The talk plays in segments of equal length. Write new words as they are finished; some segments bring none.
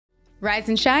Rise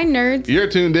and shine, nerds. You're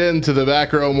tuned in to the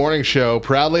Back Row Morning Show,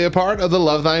 proudly a part of the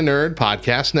Love Thy Nerd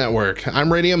podcast network.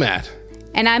 I'm Radio Matt.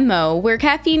 And I'm Mo. We're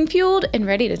caffeine fueled and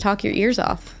ready to talk your ears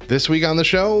off. This week on the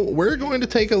show, we're going to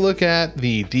take a look at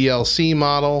the DLC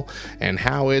model and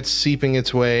how it's seeping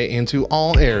its way into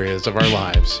all areas of our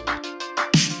lives.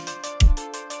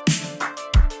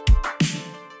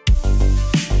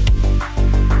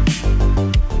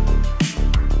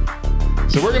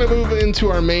 So we're going to move into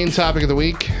our main topic of the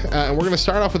week, and we're going to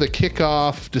start off with a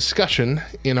kickoff discussion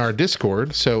in our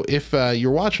Discord. So if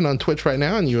you're watching on Twitch right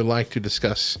now and you would like to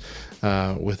discuss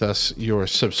with us your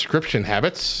subscription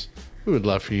habits, we would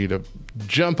love for you to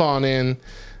jump on in,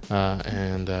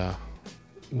 and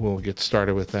we'll get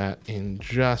started with that in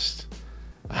just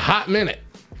a hot minute.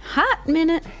 Hot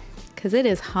minute, because it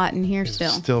is hot in here still.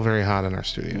 It's still very hot in our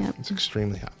studio. Yep. It's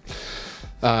extremely hot.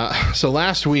 So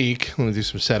last week, let me do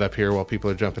some setup here while people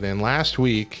are jumping in. Last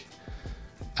week,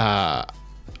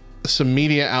 some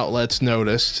media outlets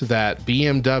noticed that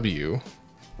BMW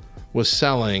was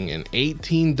selling an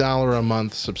 $18 a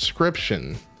month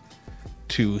subscription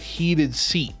to heated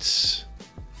seats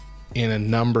in a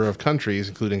number of countries,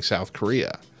 including South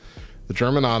Korea. The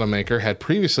German automaker had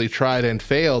previously tried and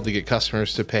failed to get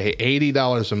customers to pay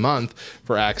 $80 a month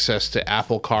for access to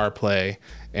Apple CarPlay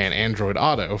and Android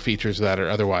Auto, features that are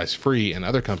otherwise free in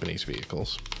other companies'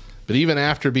 vehicles. But even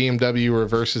after BMW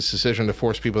reversed its decision to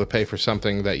force people to pay for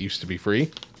something that used to be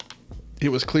free, it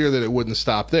was clear that it wouldn't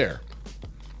stop there.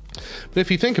 But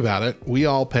if you think about it, we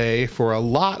all pay for a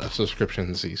lot of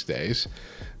subscriptions these days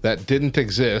that didn't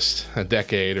exist a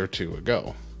decade or two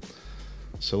ago.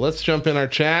 So let's jump in our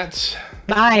chats.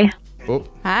 Bye. Oh,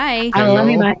 Hi. I love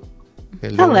you. Bye.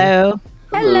 Hello.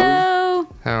 Hello.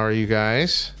 How are you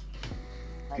guys?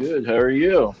 Good. How are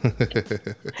you?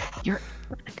 You're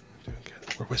Doing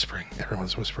good. We're whispering.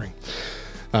 Everyone's whispering.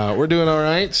 We're doing all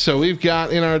right. So we've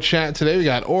got in our chat today, we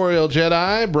got Oriel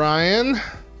Jedi, Brian.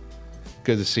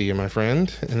 Good to see you, my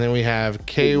friend. And then we have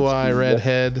KY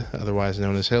Redhead, otherwise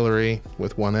known as Hillary,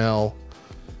 with one L.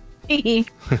 Thank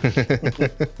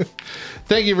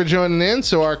you for joining in.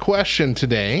 So our question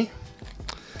today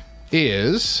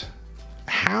is,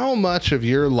 how much of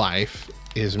your life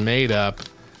is made up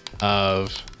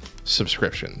of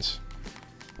subscriptions?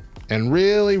 And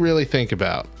really think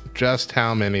about just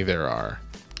how many there are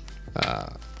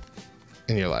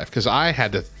in your life, because I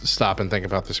had to stop and think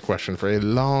about this question for a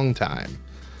long time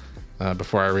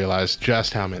before I realized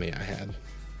just how many I had.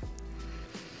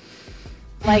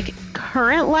 like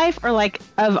current life or like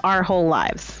of our whole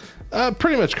lives?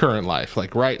 Pretty much current life,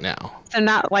 like right now. So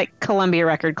not like Columbia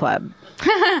Record Club.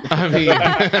 I mean,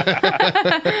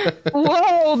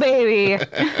 Whoa, baby.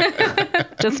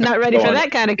 Just not ready for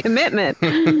that kind of commitment.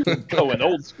 Going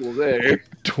old school there.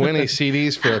 20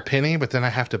 CDs for a penny, but then I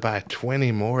have to buy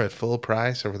 20 more at full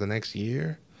price over the next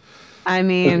year. I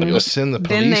mean, You'll send the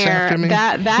been police there. after me.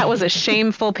 That was a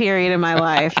shameful period in my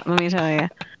life. Let me tell you.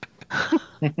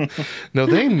 No,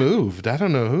 they moved. I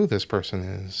don't know who this person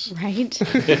is. Right?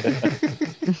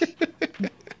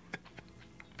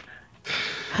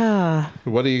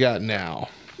 What do you got now?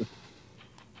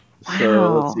 So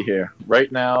Wow. let's see here.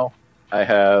 Right now, I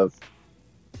have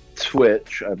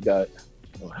Twitch. I've got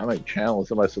how many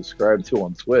channels am I subscribed to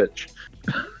on Twitch?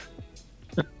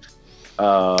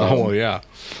 Oh, well, yeah.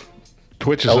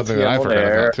 Twitch is something that I LTN forgot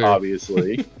Air, about, too.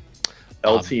 obviously.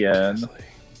 LTN, Obviously.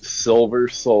 Silver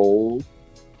Soul,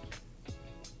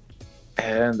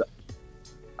 and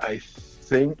I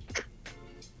think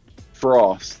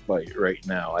Frostbite right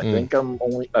now. I think I'm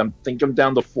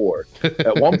down to 4.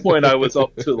 At one point I was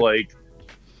up to like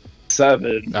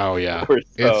 7. Oh, yeah. Or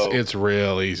so. It's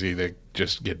real easy to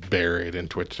just get buried in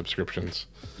Twitch subscriptions.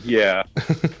 Yeah.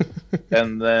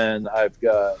 And then I've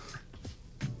got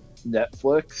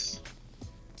Netflix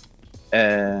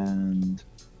and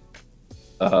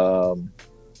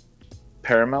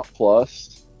Paramount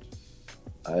Plus.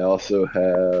 I also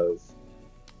have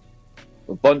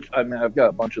a bunch. I mean, I've got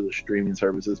a bunch of the streaming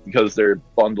services because they're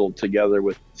bundled together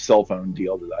with the cell phone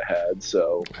deal that I had.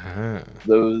 So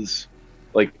those,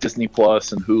 like Disney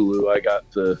Plus and Hulu, I got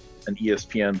an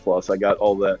ESPN Plus. I got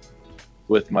all that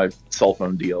with my cell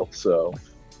phone deal. So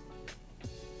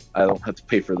I don't have to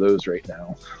pay for those right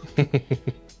now.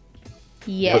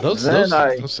 Yeah. Those Then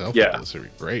cell phones are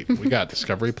great. We got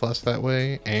Discovery Plus that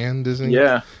way and Disney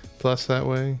Plus that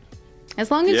way.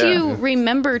 As long as you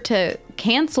remember to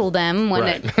cancel them when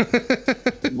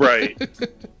it... Right.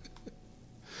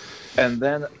 And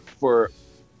then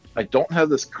I don't have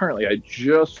this currently. I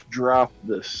just dropped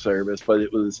this service, but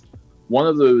it was one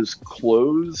of those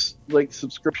clothes like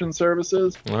subscription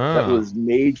services that was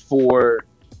made for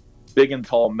big and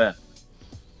tall men.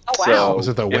 Oh So Was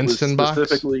it the Winston box?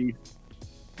 Specifically,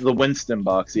 the Winston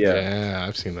box. Yeah. Yeah,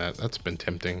 I've seen that. That's been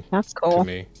tempting That's to cool.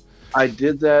 me. I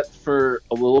did that for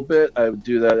a little bit. I would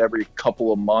do that every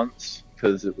couple of months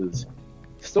because it was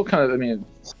still kind of, I mean,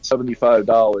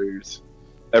 $75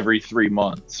 every 3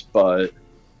 months, but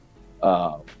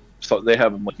so they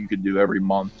have them like you could do every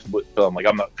month. But I'm like,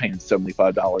 I'm not paying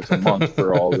 $75 a month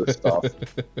for all this stuff.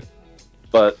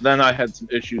 But then I had some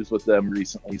issues with them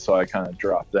recently, so I kind of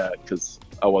dropped that because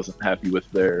I wasn't happy with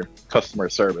their customer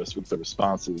service, with the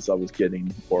responses I was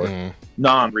getting, or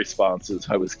non-responses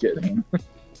I was getting.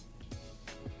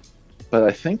 But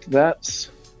I think that's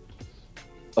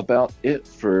about it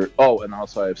for... Oh, and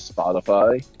also I have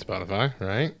Spotify. Spotify,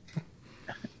 right?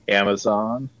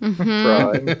 Amazon Mm-hmm.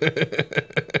 Prime.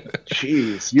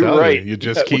 Jeez, you're Tell me, right. you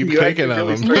just When keep you thinking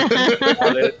actually of really them. start thinking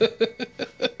about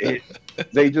it,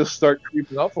 they just start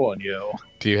creeping up on you.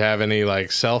 Do you have any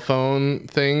like cell phone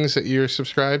things that you're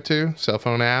subscribed to? Cell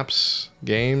phone apps,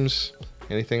 games,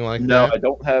 anything like No, that? I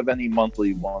don't have any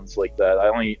monthly ones like that.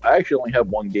 I actually only have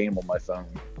one game on my phone.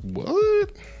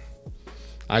 What?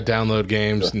 I download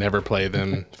games, never play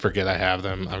them, forget I have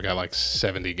them. I've got like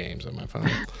 70 games on my phone.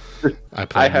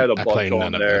 I had a play bunch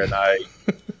on there, and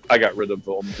I got rid of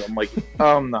them. So I'm like,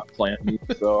 I'm not playing these,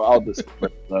 so I'll just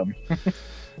quit them.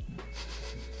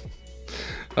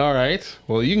 All right.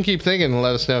 Well, you can keep thinking and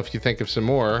let us know if you think of some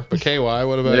more. But KY,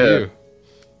 what about Yeah. you?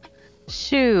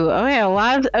 Shoot. Oh, yeah. A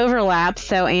lot of overlap.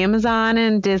 So Amazon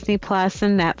and Disney Plus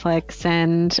and Netflix.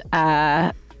 And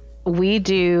we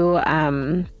do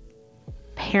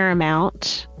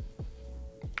Paramount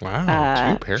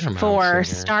Wow, two Paramounts for in here.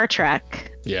 Star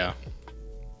Trek. Yeah.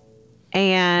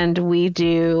 And we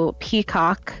do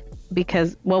Peacock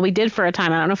because, well, we did for a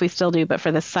time. I don't know if we still do, but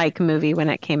for the Psych movie when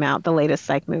it came out, the latest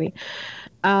Psych movie.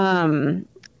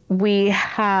 We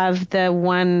have the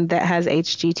one that has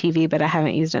HGTV, but I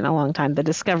haven't used it in a long time. The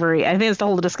Discovery. I think it's the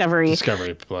whole Discovery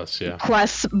Plus, yeah.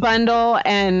 Plus bundle.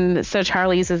 And so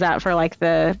Charlie uses that for like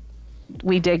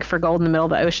we dig for gold in the middle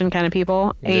of the ocean kind of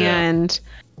people. Yeah. And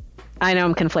I know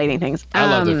I'm conflating things. I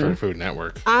love it for Food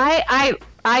Network.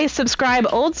 I subscribe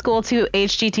old school to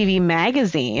HGTV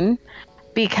magazine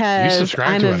because subscribe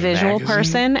I'm to a a visual magazine?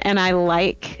 person and I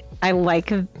like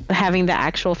having the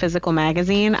actual physical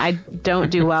magazine. I don't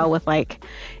do well with like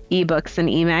ebooks and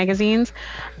e-magazines.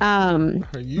 Are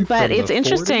you But from it's the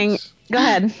interesting. 40s? Go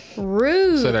ahead.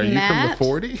 Rude, Said, are you Matt. from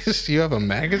the 40s? You have a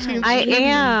magazine? I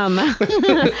am. And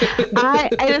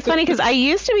it's funny because I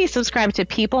used to be subscribed to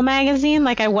People magazine,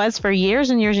 like I was for years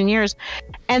and years and years.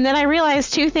 And then I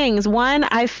realized two things. One,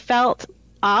 I felt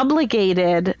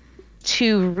obligated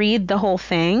to read the whole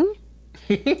thing.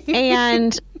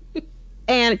 and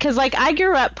because like I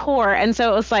grew up poor, and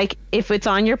so it was like, if it's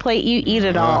on your plate, you eat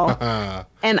it all.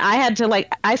 And I had to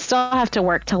I still have to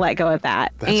work to let go of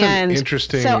that. That's and an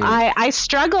interesting... so I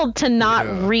struggled to not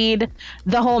read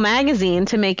the whole magazine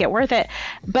to make it worth it.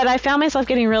 But I found myself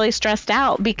getting really stressed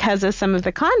out because of some of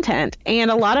the content. And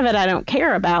a lot of it I don't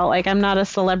care about. Like, I'm not a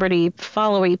celebrity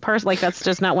followy person. Like, that's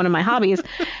just not one of my hobbies.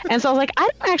 And so I was like, I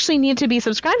don't actually need to be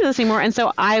subscribed to this anymore. And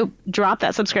so I dropped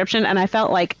that subscription, and I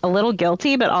felt like a little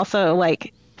guilty, but also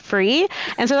like free.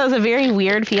 And so that was a very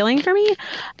weird feeling for me.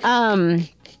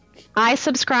 I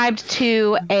subscribed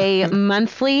to a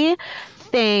monthly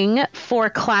thing for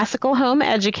classical home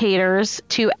educators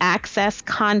to access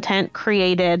content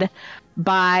created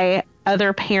by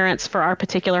other parents for our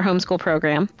particular homeschool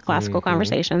program, Classical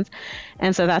Conversations.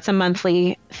 And so that's a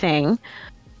monthly thing.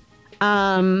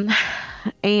 And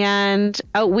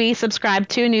we subscribe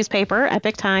to a newspaper,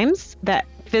 Epic Times, that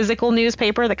physical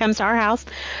newspaper that comes to our house,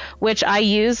 which I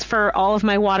use for all of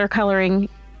my watercoloring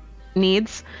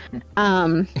needs,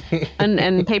 and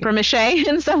paper mache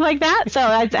and stuff like that. So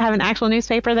I have an actual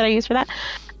newspaper that I use for that.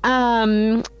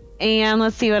 And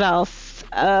let's see what else.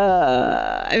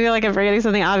 I feel like I'm forgetting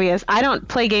something obvious. I don't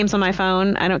play games on my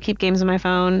phone. I don't keep games on my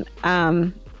phone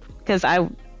because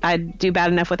I do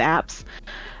bad enough with apps.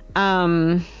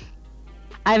 I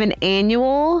have an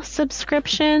annual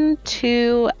subscription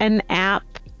to an app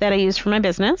that I use for my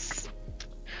business.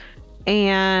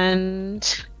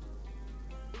 And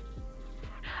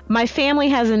my family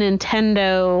has a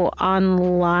Nintendo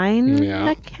Online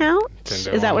account.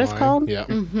 Nintendo Is that what it's called? Yeah.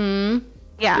 Mm-hmm.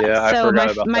 Yeah. I So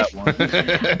forgot about my that one.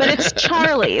 but it's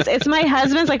Charlie's. It's my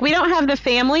husband's. Like, we don't have the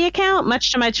family account,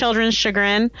 much to my children's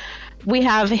chagrin. We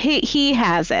have he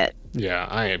has it. Yeah,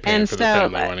 I ain't paying And for the so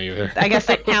family one either. I guess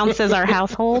that counts as our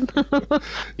household.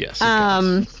 Yes. It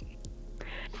counts.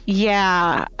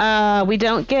 Yeah. We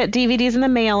don't get DVDs in the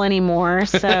mail anymore,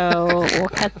 so we'll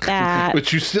cut that.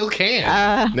 But you still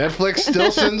can. Netflix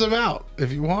still sends them out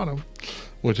if you want them,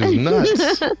 which is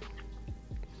nuts.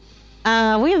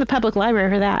 We have the public library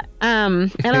for that.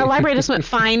 And our library just went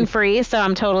fine free, so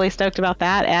I'm totally stoked about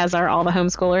that, as are all the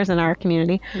homeschoolers in our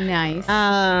community. Nice.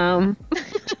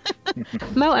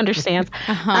 Mo understands.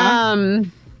 Uh-huh.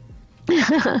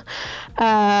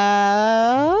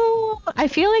 I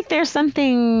feel like there's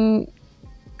something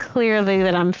clearly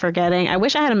that I'm forgetting. I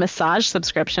wish I had a massage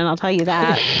subscription, I'll tell you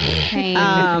that. Pain.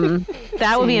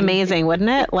 That would be amazing, wouldn't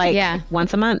it? Like Yeah.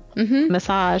 once a month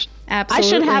massage. Absolutely. I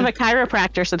should have a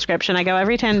chiropractor subscription. I go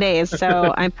every 10 days,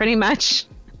 so I'm pretty much,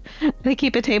 they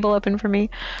keep a table open for me.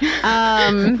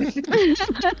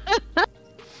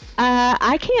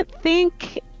 I can't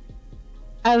think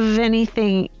of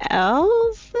anything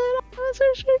else that I have a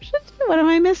subscription to. What am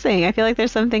I missing? I feel like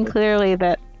there's something clearly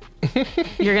that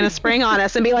you're going to spring on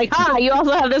us and be like, you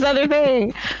also have this other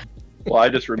thing. Well, I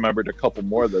just remembered a couple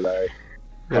more that I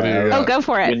What do you got? Oh, go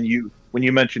for it. when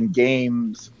you mentioned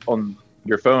games on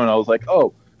your phone, I was like,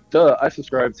 oh, duh, I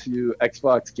subscribe to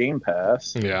Xbox Game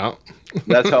Pass. Yeah.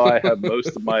 That's how I have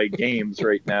most of my games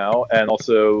right now, and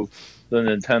also the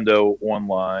Nintendo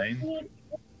Online.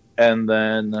 And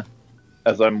then,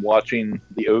 as I'm watching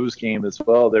the O's game as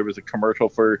well, there was a commercial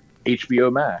for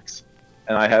HBO Max,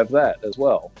 and I have that as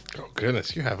well. Oh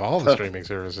goodness, you have all the streaming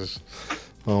services.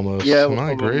 Almost. Yeah, My some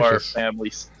of them are gracious.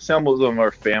 family. Some of them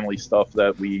are family stuff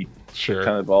that we Sure.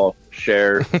 kind of all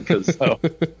share because.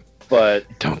 But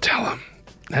Don't tell them.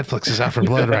 Netflix is out for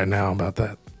blood right now about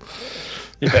that.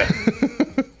 yeah,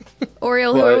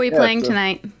 Oriole, who But, are we yeah, playing so-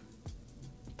 tonight?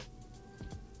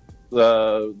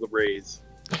 the Rays.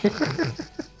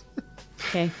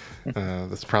 Okay.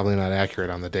 That's probably not accurate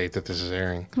on the date that this is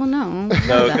airing. Well, no.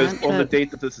 No, because on the date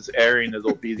that this is airing,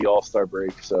 it'll be the All-Star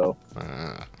break. So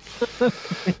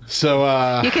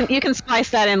So You can splice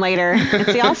that in later.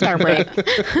 It's the All-Star break.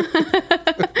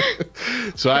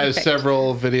 So I have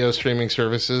several video streaming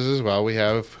services as well. We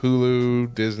have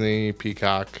Hulu, Disney,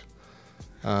 Peacock.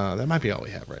 That might be all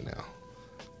we have right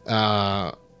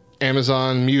now.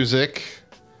 Amazon Music.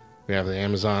 We have the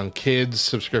Amazon Kids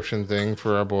subscription thing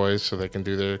for our boys so they can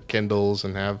do their Kindles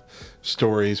and have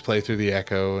stories play through the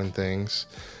Echo and things.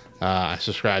 I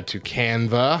subscribe to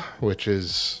Canva, which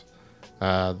is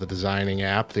the designing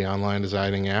app, the online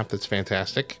designing app that's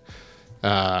fantastic.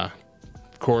 Of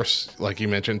course, like you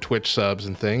mentioned, Twitch subs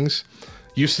and things.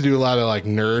 Used to do a lot of like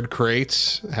nerd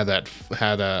crates. Had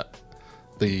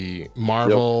the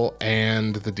Marvel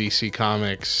and the DC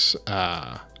Comics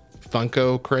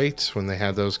Funko crates when they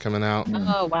had those coming out.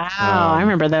 Oh, wow. I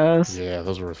remember those. Yeah,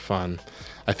 those were fun.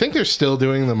 I think they're still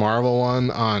doing the Marvel one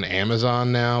on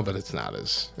Amazon now, but it's not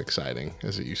as exciting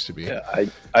as it used to be. yeah,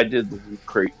 I did the Loot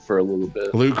Crate for a little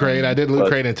bit. Loot Crate, I did Loot But-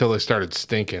 Crate until they started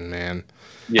stinking, man.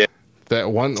 Yeah, That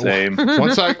one same.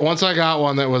 once I got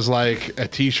one that was like a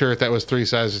t-shirt that was 3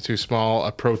 sizes too small,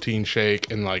 a protein shake,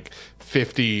 and like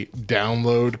 50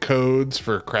 download codes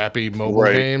for crappy mobile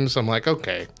Right. games. I'm like,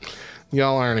 okay,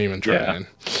 y'all aren't even trying.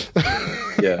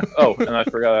 Yeah. Oh, and I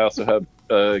forgot I also have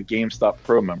a GameStop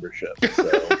Pro membership. So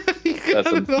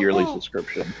that's a yearly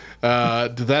subscription.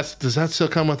 Does that still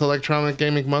come with Electronic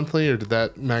Gaming Monthly, or did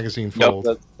that magazine Yep, fold?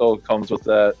 that still comes with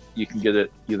that. You can get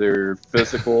it either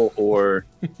physical or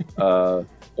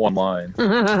online.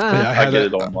 Yeah, I get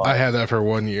it online. I had that for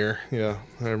 1 year. Yeah,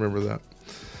 I remember that.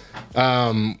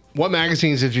 What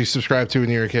magazines did you subscribe to when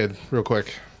you were a kid? Real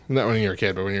quick, not when you were a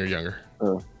kid, but when you were younger.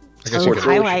 Uh, I guess you Sports could.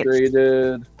 Highlights.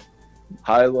 Illustrated,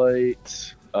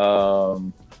 Highlights.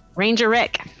 Ranger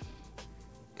Rick.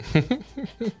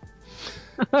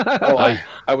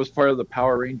 I was part of the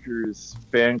Power Rangers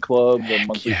fan club, the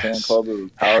monthly fan yes. club of the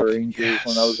Power Rangers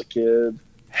when I was a kid.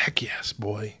 Heck yes,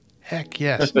 boy. Heck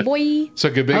yes. Boy. So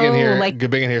Good Big in here. like-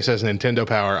 Good Big in here says Nintendo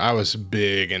Power. I was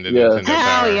big into Yeah. Nintendo Power.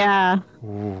 Hell yeah.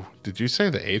 Ooh, did you say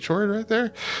the H word right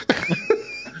there?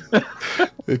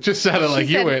 It just sounded like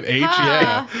you said, went H.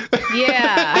 "Ha."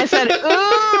 Yeah. I said,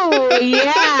 ooh,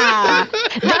 yeah.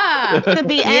 Ha. At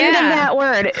the end of Yeah. that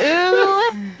word,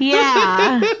 ooh,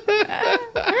 yeah.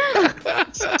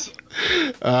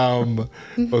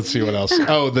 Let's see what else.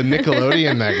 Oh, the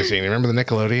Nickelodeon magazine. Remember the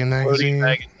Nickelodeon magazine?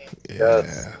 Magazine. Yeah,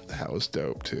 Yes. that was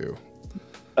dope too.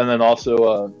 And then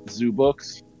also Zoo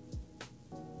Books.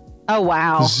 Oh,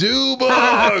 wow. Zoo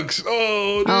Books.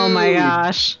 Oh, Oh, my dude.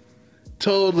 gosh.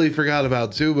 Totally forgot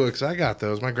about Zoo Books. I got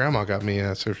those. My grandma got me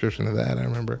a subscription to that. I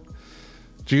remember.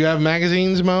 Do you have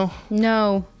magazines, Mo?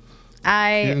 No. You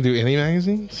didn't do any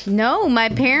magazines? No, my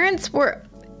parents were.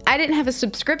 I didn't have a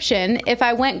subscription. If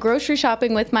I went grocery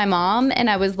shopping with my mom and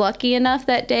I was lucky enough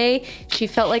that day, she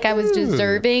felt like I was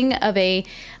deserving of a,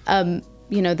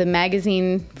 the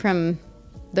magazine from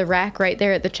the rack right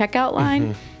there at the checkout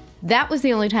line. That was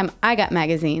the only time I got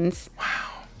magazines.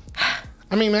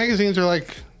 I mean, magazines are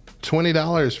like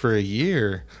 $20 for a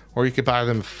year, or you could buy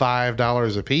them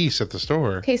 $5 a piece at the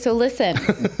store. Okay, so listen.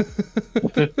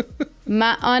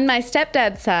 On my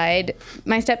stepdad's side,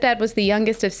 my stepdad was the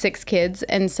youngest of 6 kids,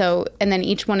 and then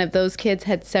each one of those kids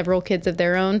had several kids of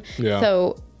their own. Yeah.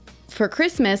 So for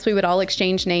Christmas, we would all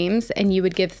exchange names, and you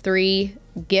would give 3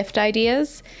 gift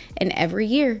ideas, and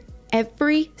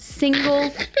every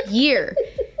single year,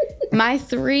 my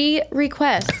 3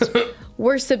 requests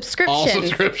were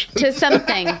subscriptions to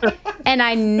something, and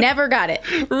I never got it.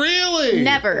 Really?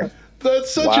 Never.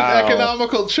 That's such an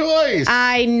economical choice.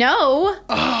 I know.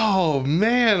 Oh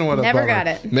man, what a Never bummer. got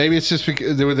it. Maybe it's just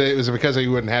because was it because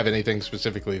you wouldn't have anything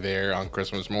specifically there on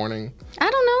Christmas morning? I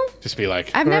don't know. Just be like,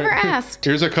 I've "All never right, asked.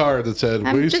 Here's a card that said,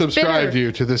 I'm we just subscribed bitter.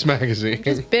 you to this magazine.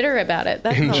 Just bitter about it.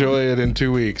 That's all. Enjoy it in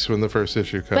 2 weeks when the first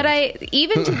issue comes." But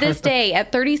even to this day,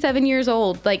 at 37 years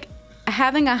old, like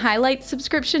having a highlights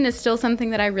subscription is still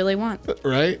something that I really want.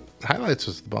 Right? Highlights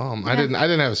was the bomb. Yeah. I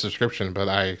didn't have a subscription, but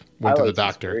I went to the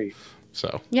doctor.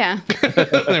 So Yeah.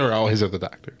 they were always at the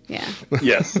doctor. Yeah.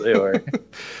 Yes, they were.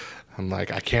 I'm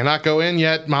like, I cannot go in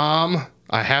yet, Mom.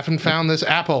 I haven't found this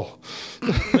apple.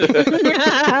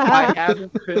 I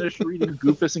haven't finished reading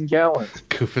Goofus and Gallant.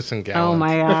 Goofus and Gallant. Oh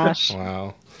my gosh.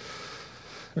 Wow.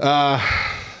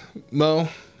 Mo,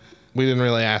 we didn't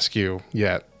really ask you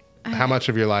yet. How much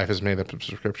of your life is made up of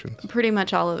subscriptions? Pretty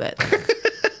much all of it.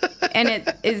 And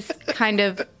it is kind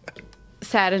of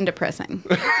sad and depressing.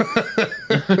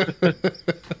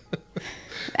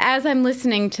 As I'm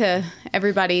listening to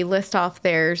everybody list off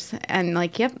theirs and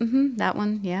like, yep, that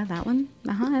one, yeah, that one,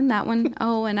 and that one.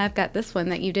 Oh, and I've got this one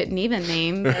that you didn't even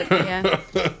name. But yeah,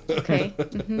 okay.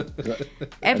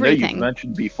 Everything. I know you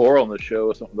mentioned before on the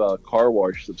show something about a car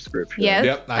wash subscription. Yes.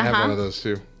 Yep, I have one of those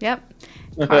too. Yep.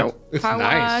 It's Car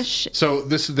nice. wash. So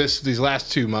these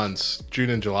last 2 months, June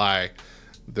and July,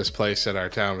 this place in our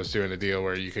town was doing a deal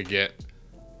where you could get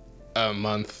a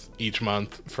month each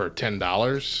month for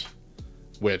 $10,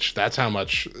 which that's how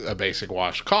much a basic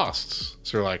wash costs.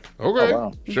 So we're like, okay, Oh,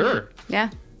 wow. sure. Yeah,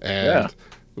 And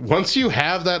once you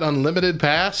have that unlimited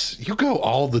pass, you go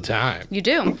all the time. you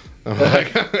do. I'm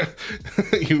like,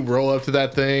 you roll up to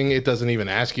that thing. It doesn't even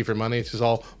ask you for money. It's just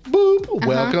all boop.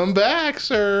 Welcome back,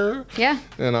 sir. Yeah.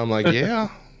 And I'm like, yeah.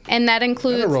 And that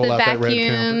includes roll the out that red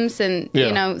vacuums and, Yeah.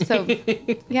 you know, so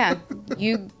yeah,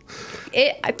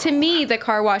 to me, the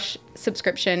car wash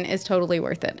subscription is totally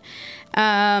worth it.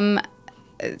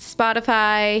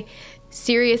 Spotify,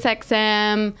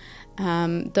 SiriusXM,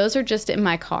 those are just in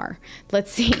my car.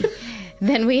 Let's see.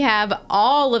 Then we have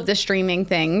all of the streaming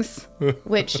things,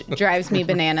 which drives me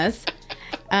bananas,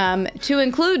 to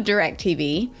include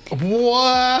DirecTV.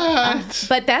 What?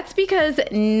 But that's because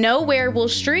nowhere will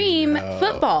stream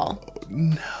football.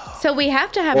 No. So we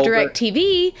have to have Well,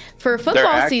 DirecTV for They're football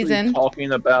actually season.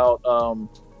 talking about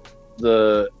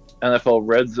the NFL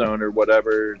Red Zone or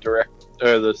whatever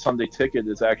the Sunday Ticket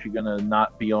is actually going to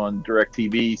not be on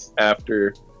DirecTV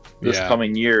after this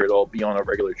coming year. It'll be on a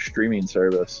regular streaming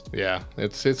service Yeah,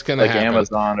 it's gonna like happen.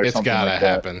 Amazon or It's something gotta like that.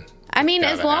 happen. I mean,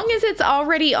 Gotta as long happen. as it's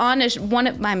already on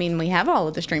we have all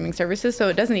of the streaming services, so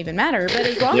it doesn't even matter. But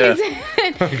as long Yeah. as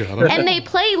and they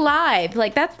play live,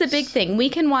 like that's the big thing. We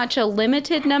can watch a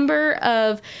limited number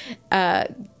of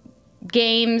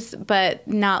games, but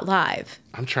not live.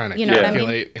 I'm trying to You know what I mean?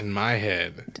 calculate in my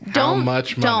head how Don't-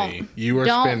 much money don't- you are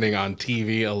don't- spending on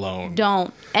TV alone.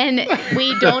 Don't. And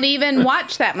we don't even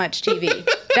watch that much TV.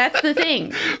 That's the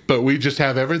thing. But we just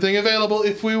have everything available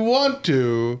if we want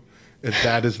to. And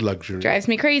that is luxury. Drives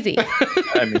me crazy.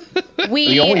 I mean, We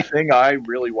the only thing I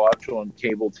really watch on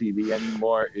cable TV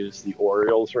anymore is the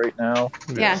Orioles right now.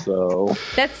 Yeah. So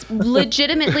That's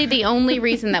legitimately the only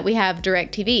reason that we have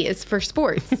DirecTV is for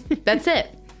sports. That's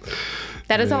it.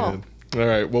 That is all. Man. All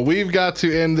right. Well, we've got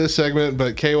to end this segment,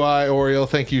 but KY Oriole,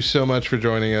 thank you so much for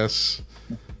joining us.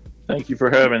 thank you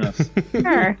for having us.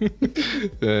 Sure.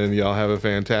 And y'all have a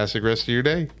fantastic rest of your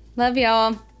day. Love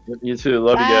y'all. You too.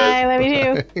 Love you guys. Bye. Love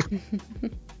you too.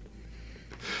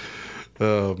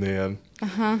 Oh, man.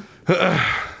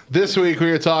 This week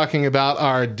we are talking about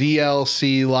our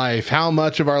DLC life. How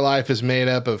much of our life is made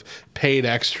up of paid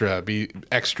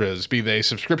extras, be they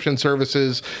subscription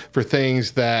services for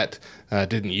things that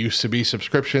didn't used to be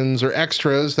subscriptions, or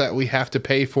extras that we have to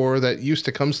pay for that used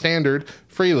to come standard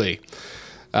freely.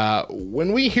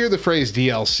 When we hear the phrase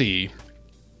DLC,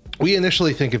 we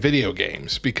initially think of video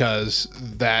games because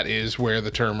that is where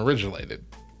the term originated.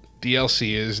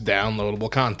 DLC is downloadable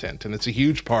content, and it's a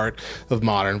huge part of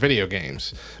modern video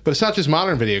games. But it's not just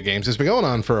modern video games. It's been going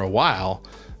on for a while,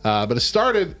 but it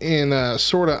started in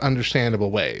sort of understandable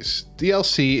ways.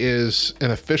 DLC is an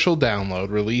official download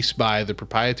released by the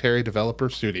proprietary developer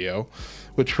studio,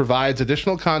 which provides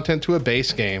additional content to a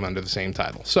base game under the same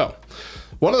title. So,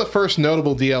 one of the first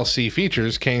notable DLC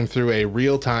features came through a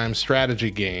real-time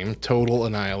strategy game, Total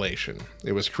Annihilation.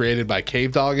 It was created by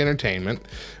Cavedog Entertainment,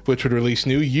 which would release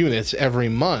new units every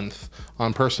month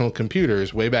on personal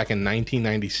computers way back in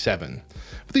 1997.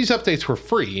 But these updates were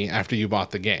free after you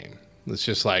bought the game. It's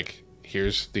just like,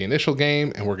 here's the initial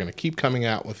game, and we're going to keep coming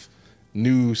out with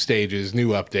new stages, new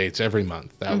updates every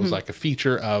month. That was like a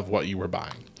feature of what you were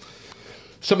buying.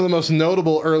 Some of the most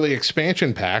notable early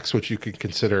expansion packs, which you could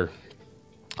consider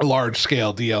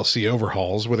large-scale DLC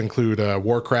overhauls, would include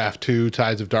Warcraft 2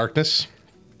 Tides of Darkness,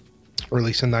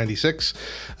 released in 96.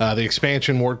 The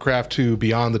expansion Warcraft 2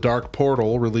 Beyond the Dark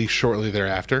Portal, released shortly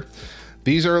thereafter.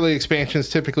 These early expansions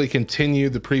typically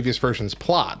continued the previous version's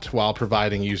plot while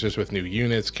providing users with new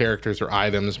units, characters, or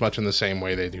items, much in the same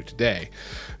way they do today.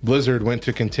 Blizzard went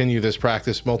to continue this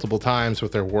practice multiple times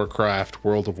with their Warcraft,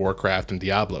 World of Warcraft, and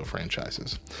Diablo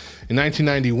franchises. In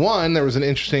 1991, there was an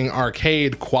interesting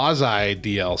arcade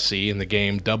quasi-DLC in the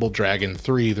game Double Dragon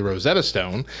 3: The Rosetta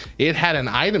Stone. It had an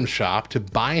item shop to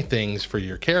buy things for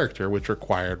your character, which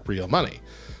required real money.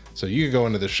 So you could go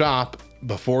into the shop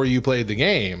before you played the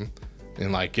game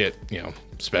and like get, you know,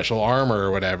 special armor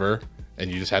or whatever,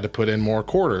 and you just had to put in more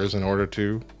quarters in order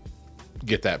to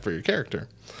get that for your character.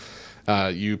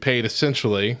 You paid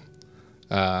essentially,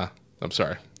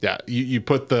 you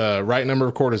put the right number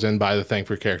of quarters in, buy the thing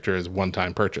for your character as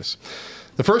one-time purchase.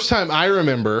 The first time I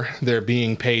remember there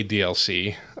being paid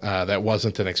DLC that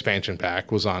wasn't an expansion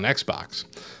pack was on Xbox.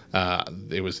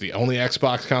 It was the only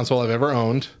Xbox console I've ever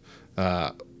owned.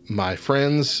 My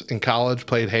friends in college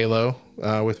played Halo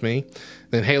with me.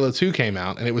 Then Halo 2 came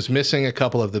out, and it was missing a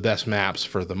couple of the best maps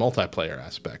for the multiplayer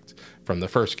aspect from the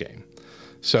first game.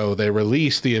 So they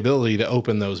released the ability to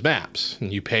open those maps,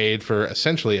 and you paid for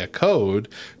essentially a code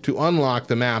to unlock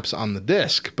the maps on the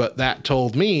disc, but that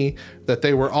told me that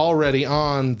they were already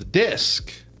on the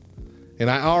disc, and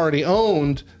I already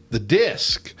owned the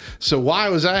disc. So why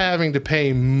was I having to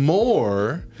pay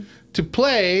more to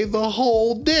play the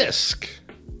whole disc?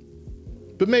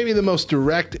 But maybe the most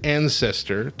direct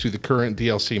ancestor to the current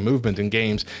DLC movement in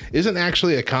games isn't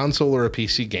actually a console or a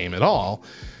PC game at all.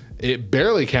 It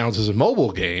barely counts as a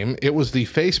mobile game. It was the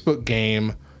Facebook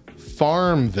game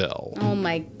Farmville. Oh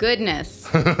my goodness.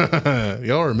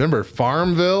 Y'all remember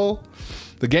Farmville?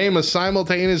 The game was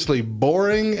simultaneously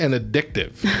boring and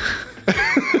addictive.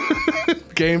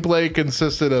 Gameplay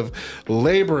consisted of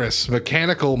laborious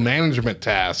mechanical management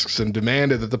tasks and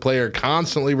demanded that the player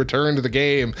constantly return to the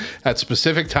game at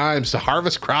specific times to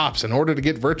harvest crops in order to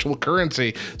get virtual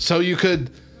currency so you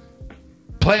could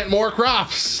plant more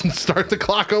crops and start the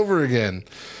clock over again.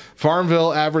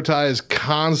 Farmville advertised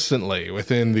constantly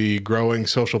within the growing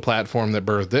social platform that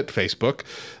birthed it, Facebook.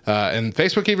 And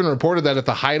Facebook even reported that at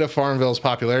the height of Farmville's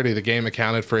popularity, the game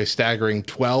accounted for a staggering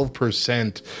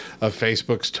 12% of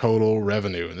Facebook's total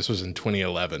revenue. And this was in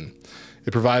 2011.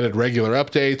 It provided regular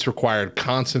updates, required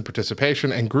constant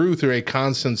participation, and grew through a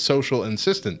constant social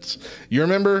insistence. You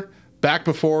remember back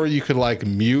before you could like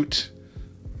mute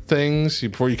things,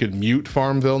 before you could mute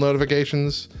Farmville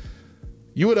notifications?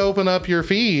 You would open up your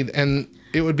feed and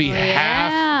it would be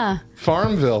half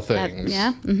Farmville things.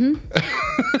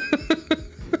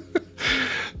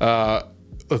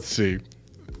 Let's see.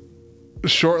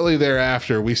 Shortly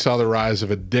thereafter, we saw the rise of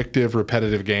addictive,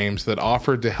 repetitive games that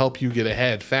offered to help you get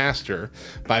ahead faster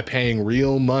by paying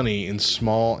real money in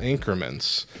small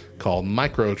increments called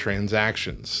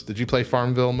microtransactions. Did you play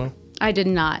Farmville, Mo? I did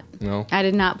not. No? I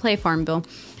did not play Farmville.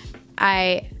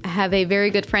 I have a very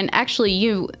good friend. Actually,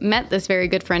 you met this very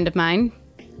good friend of mine,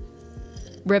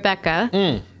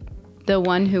 Rebecca, the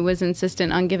one who was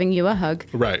insistent on giving you a hug.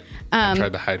 Right. I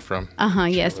tried to hide from.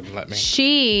 Yes. Wouldn't let me.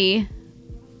 She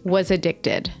was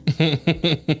addicted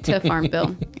to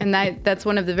Farmville. And that's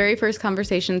one of the very first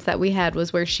conversations that we had,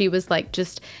 was where she was like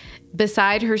just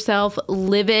beside herself,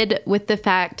 livid with the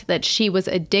fact that she was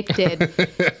addicted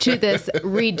to this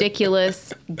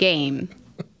ridiculous game.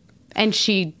 And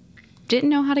she didn't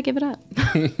know how to give it up.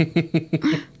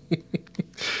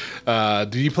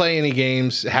 Do you play any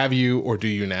games? Have you, or do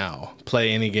you now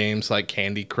play any games like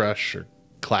Candy Crush or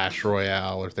Clash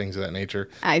Royale or things of that nature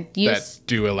that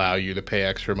do allow you to pay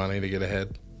extra money to get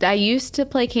ahead? I used to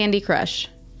play Candy Crush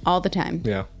all the time.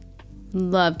 Yeah.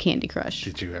 Love Candy Crush.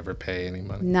 Did you ever pay any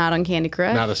money? Not on Candy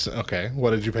Crush. Okay.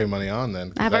 What did you pay money on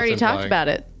then? I've already talked about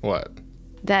it. What?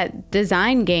 That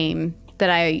design game that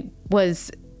I was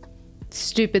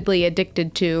stupidly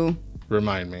addicted to.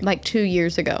 Remind me. Like 2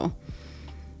 years ago.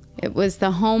 It was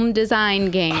the home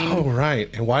design game. Oh, right.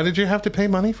 And why did you have to pay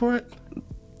money for it?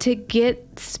 to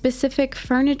get specific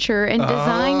furniture and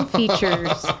design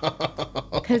features.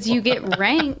 Because you get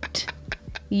ranked.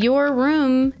 Your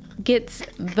room gets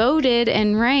voted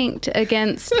and ranked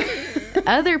against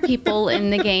other people in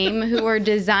the game who are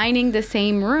designing the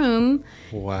same room.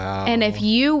 Wow. And if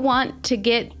you want to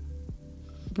get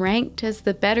ranked as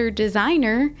the better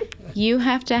designer, you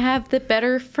have to have the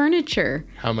better furniture.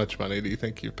 How much money do you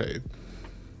think you paid?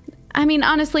 I mean,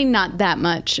 honestly, not that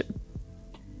much.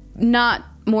 Not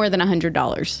more than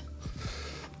 $100.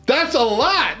 That's a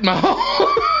lot, Mo.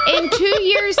 In 2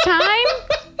 years' time?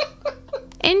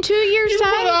 In 2 years' You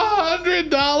time? put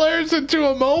 $100 into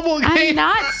a mobile game. I'm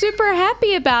not super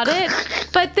happy about it,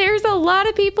 but there's a lot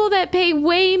of people that pay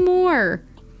way more.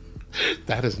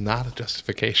 That is not a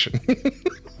justification.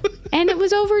 And it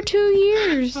was over 2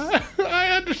 years.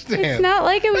 I understand. It's not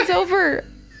like it was over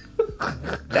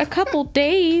a couple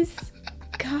days.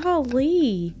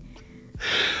 Golly.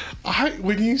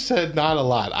 When you said not a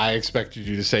lot, I expected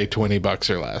you to say $20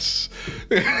 or less.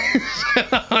 You said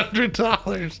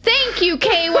 $100. Thank you,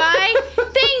 KY.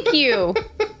 Thank you.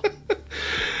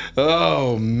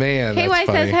 Oh man. KY that's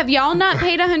funny. says, have y'all not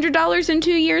paid $100 in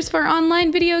 2 years for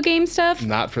online video game stuff?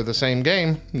 Not for the same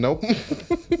game. Nope.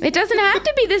 It doesn't have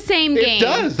to be the same game. It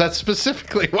does. That's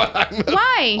specifically what I'm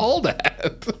Why? hold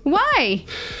at. Why?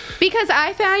 Because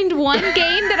I find one game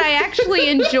that I actually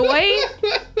enjoy,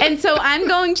 and so I'm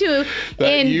going to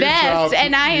invest,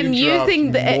 and I am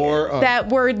using that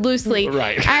word loosely.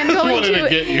 Right. I'm going Wanted to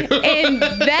get to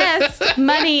invest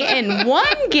money in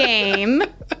one game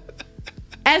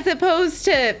as opposed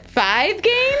to 5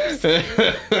 games?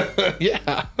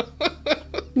 Yeah.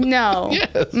 No.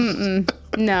 Yes. Mm-mm.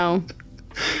 No.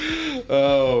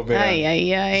 Oh man. Ay,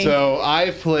 ay, ay. So I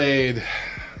played.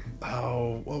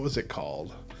 Oh, what was it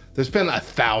called? There's been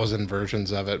 1,000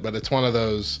 versions of it, but it's one of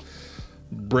those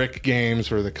brick games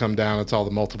where they come down. It's all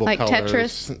the multiple Like colors.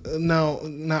 Tetris? No,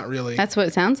 not really. That's what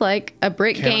it sounds like. A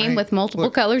brick game with multiple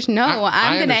Look, colors. No,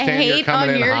 I'm going to understand you're hate coming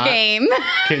on in your hot. game.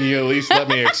 Can you at least let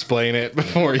me explain it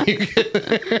before you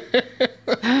get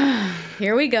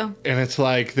Here we go. And it's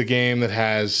like the game that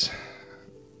has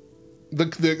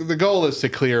the goal is to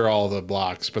clear all the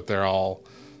blocks, but they're all,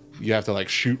 you have to like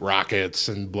shoot rockets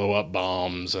and blow up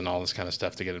bombs and all this kind of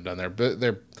stuff to get them done there. But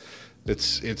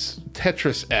it's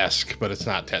Tetris-esque, but it's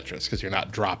not Tetris because you're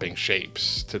not dropping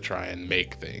shapes to try and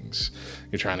make things.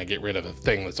 You're trying to get rid of a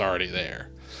thing that's already there.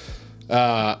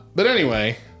 But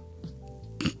anyway,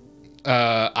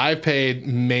 I paid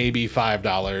maybe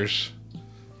 $5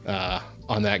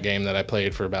 on that game that I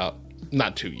played for about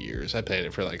not 2 years. I played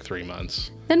it for like 3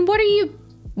 months. Then what are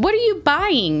you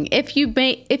buying if you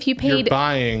paid You're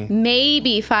buying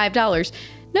maybe $5?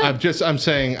 No, I'm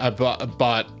saying I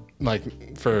bought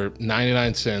like for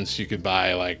 99 cents you could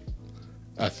buy like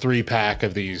a 3-pack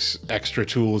of these extra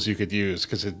tools you could use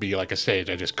because it'd be like a stage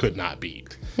I just could not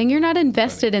beat. then you're not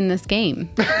invested in this game.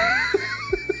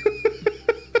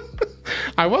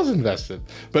 I was invested,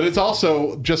 but it's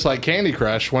also just like Candy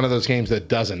Crush, one of those games that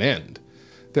doesn't end.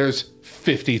 There's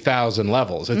 50,000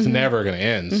 levels. It's never going to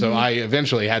end. So I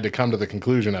eventually had to come to the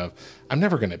conclusion of, I'm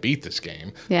never going to beat this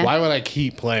game. Yeah. Why would I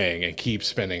keep playing and keep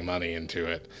spending money into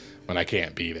it when I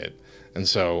can't beat it? And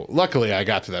so luckily I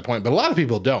got to that point, but a lot of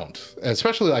people don't,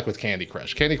 especially like with Candy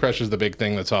Crush. Candy Crush is the big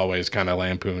thing that's always kind of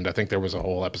lampooned. I think there was a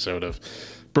whole episode of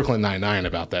Brooklyn Nine-Nine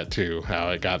about that too, how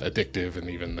it got addictive, and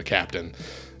even the captain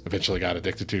eventually got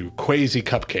addicted to Quasi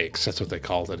Cupcakes. That's what they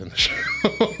called it in the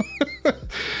show.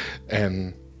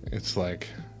 And it's like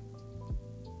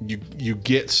you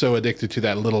get so addicted to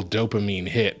that little dopamine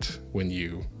hit when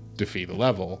you defeat a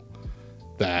level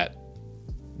that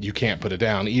you can't put it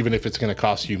down, even if it's going to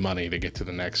cost you money to get to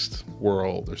the next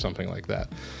world or something like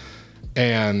that.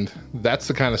 And that's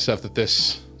the kind of stuff that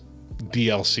this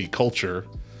DLC culture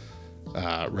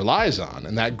relies on,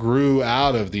 and that grew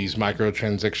out of these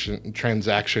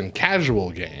transaction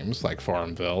casual games like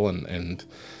Farmville and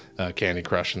Candy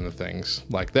Crush and the things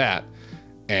like that,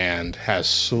 and has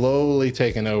slowly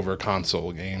taken over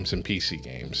console games and PC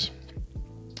games.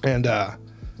 And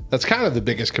that's kind of the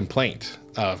biggest complaint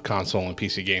of console and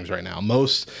PC games right now,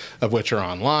 most of which are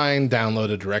online,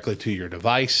 downloaded directly to your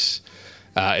device.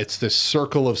 It's this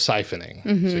circle of siphoning.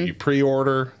 So you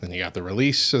pre-order, then you got the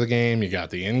release of the game, you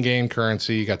got the in-game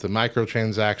currency, you got the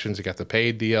microtransactions, you got the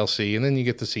paid DLC, and then you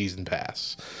get the season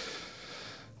pass,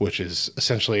 which is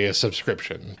essentially a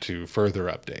subscription to further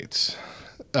updates.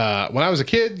 When I was a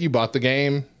kid, you bought the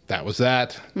game. That was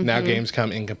that. Now games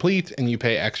come incomplete, and you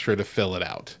pay extra to fill it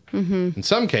out. In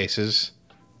some cases,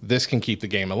 this can keep the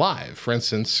game alive. For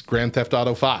instance, Grand Theft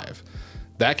Auto 5.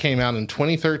 That came out in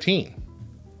 2013.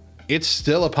 It's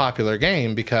still a popular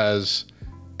game because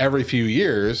every few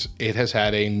years, it has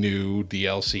had a new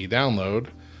DLC download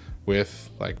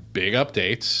with like big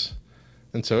updates.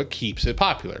 And so it keeps it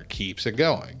popular, keeps it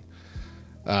going.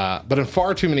 But in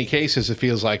far too many cases, it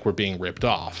feels like we're being ripped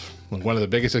off. And one of the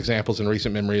biggest examples in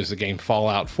recent memory is the game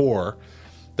Fallout 4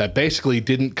 that basically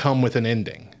didn't come with an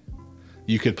ending.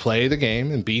 You could play the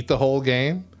game and beat the whole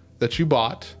game that you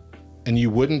bought, and you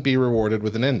wouldn't be rewarded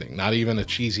with an ending. Not even a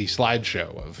cheesy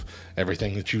slideshow of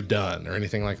everything that you've done or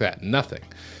anything like that. Nothing.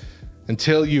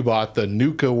 Until you bought the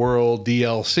Nuka World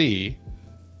DLC,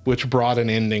 which brought an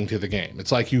ending to the game.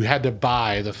 It's like you had to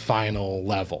buy the final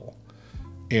level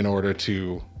in order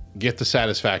to get the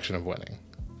satisfaction of winning.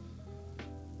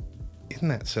 Isn't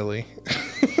that silly?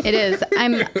 It is.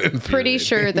 I'm pretty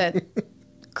sure that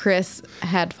Chris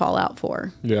had Fallout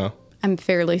 4. Yeah. I'm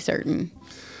fairly certain.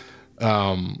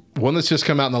 One that's just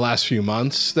come out in the last few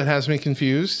months that has me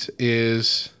confused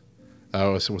is...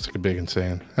 what's a big and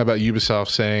saying? How about Ubisoft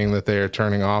saying that they are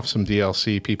turning off some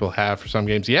DLC people have for some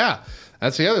games? Yeah,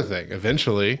 that's the other thing.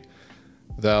 Eventually,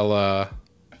 they'll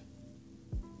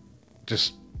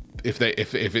just if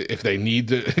they need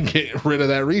to get rid of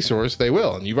that resource, they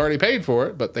will. And you've already paid for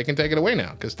it, but they can take it away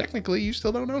now because technically you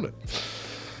still don't own it.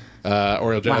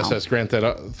 Oriel Jenna says Grand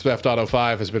Theft Auto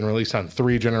 5 has been released on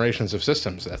 3 generations of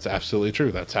systems. That's absolutely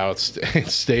true. That's how it's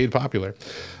stayed popular.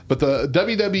 But the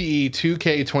WWE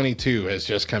 2K22 has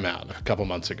just come out a couple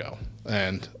months ago.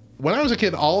 And when I was a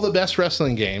kid, all the best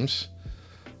wrestling games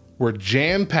were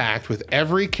jam-packed with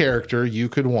every character you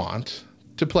could want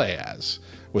to play as,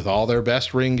 with all their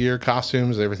best ring gear,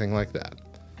 costumes, everything like that.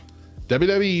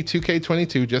 WWE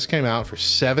 2K22 just came out for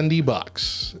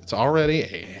 $70. It's already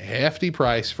a hefty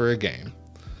price for a game.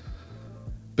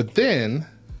 But then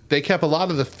they kept a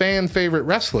lot of the fan favorite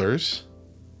wrestlers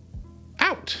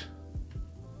out.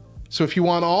 So if you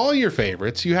want all your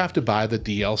favorites, you have to buy the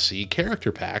DLC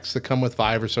character packs that come with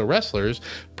 5 or so wrestlers,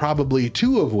 probably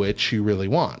 2 of which you really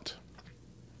want.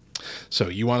 So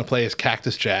you want to play as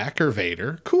Cactus Jack or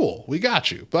Vader? Cool, we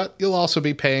got you. But you'll also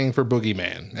be paying for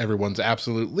Boogeyman, everyone's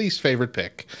absolute least favorite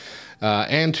pick,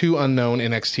 and 2 unknown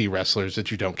NXT wrestlers that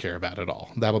you don't care about at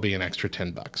all. That'll be an extra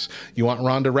 $10. You want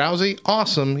Ronda Rousey?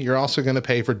 Awesome. You're also going to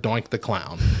pay for Doink the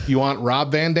Clown. You want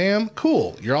Rob Van Dam?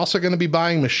 Cool. You're also going to be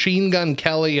buying Machine Gun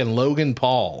Kelly and Logan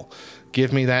Paul.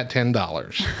 Give me that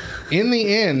 $10. In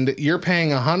the end, you're paying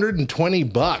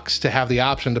 $120 to have the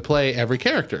option to play every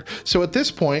character. So at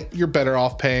this point, you're better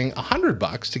off paying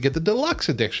 $100 to get the deluxe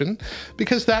edition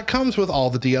because that comes with all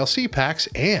the DLC packs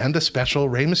and a special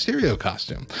Rey Mysterio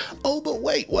costume. Oh, but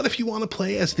wait, what if you want to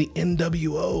play as the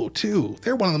NWO too?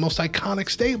 They're one of the most iconic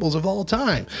stables of all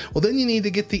time. Well, then you need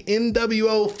to get the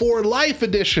NWO For Life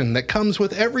edition that comes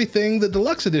with everything the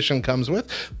deluxe edition comes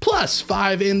with, plus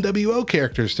 5 NWO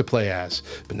characters to play as.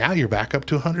 But now you're back up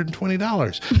to $120.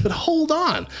 But hold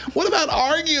on. What about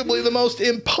arguably the most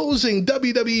imposing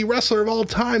WWE wrestler of all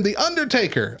time, The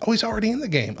Undertaker? Oh, he's already in the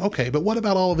game. Okay, but what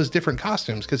about all of his different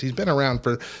costumes? Because he's been around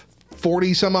for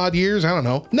 40 some odd years. I don't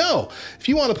know. No, if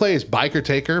you want to play as Biker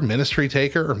Taker, Ministry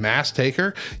Taker, or Mask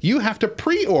Taker, you have to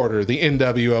pre-order the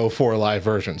NWO 4 Live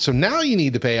version. So now you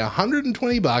need to pay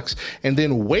 $120 and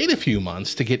then wait a few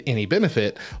months to get any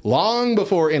benefit, long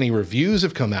before any reviews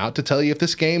have come out to tell you if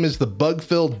this game is the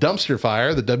bug-filled dumpster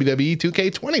fire the WWE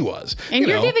 2K20 was. And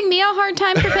you're giving me a hard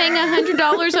time for paying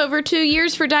 $100 over 2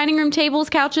 years for dining room tables,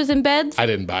 couches, and beds? I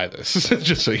didn't buy this,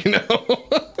 just so you know.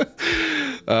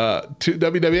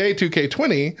 WWE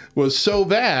 2K20 was so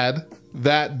bad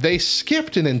that they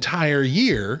skipped an entire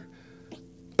year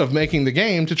of making the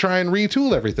game to try and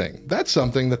retool everything. That's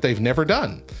something that they've never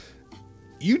done.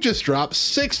 You just dropped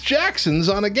 6 Jacksons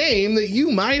on a game that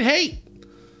you might hate.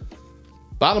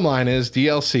 Bottom line is,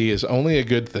 DLC is only a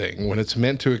good thing when it's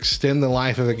meant to extend the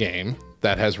life of a game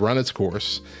that has run its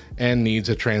course and needs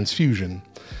a transfusion.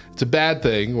 It's a bad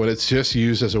thing when it's just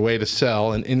used as a way to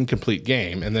sell an incomplete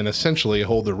game and then essentially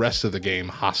hold the rest of the game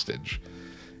hostage.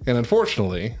 And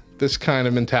unfortunately, this kind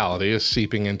of mentality is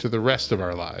seeping into the rest of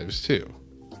our lives too.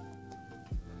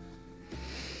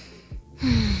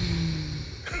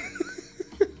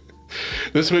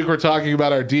 This week we're talking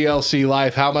about our DLC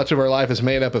life, how much of our life is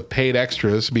made up of paid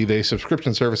extras, be they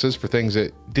subscription services for things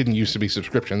that didn't used to be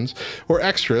subscriptions, or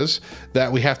extras that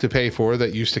we have to pay for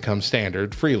that used to come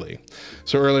standard freely.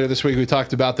 So earlier this week we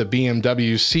talked about the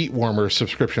BMW seat warmer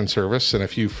subscription service in a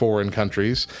few foreign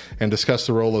countries and discussed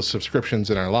the role of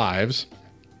subscriptions in our lives.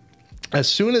 As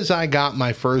soon as I got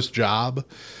my first job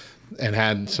and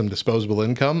had some disposable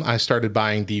income, I started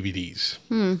buying DVDs.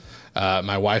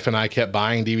 My wife and I kept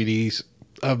buying DVDs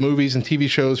of movies and TV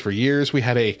shows for years. We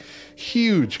had a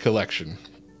huge collection.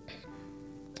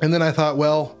 And then I thought,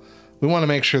 well, we want to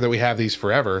make sure that we have these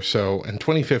forever. So in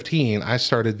 2015, I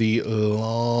started the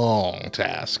long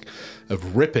task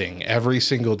of ripping every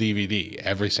single DVD,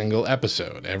 every single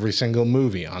episode, every single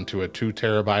movie onto a 2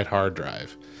 terabyte hard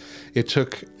drive. It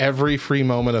took every free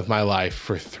moment of my life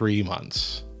for 3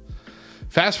 months.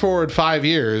 Fast forward 5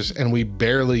 years and we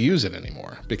barely use it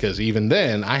anymore, because even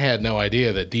then I had no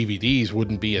idea that DVDs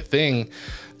wouldn't be a thing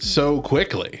so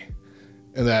quickly,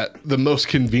 and that the most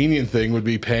convenient thing would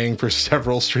be paying for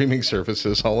several streaming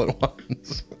services all at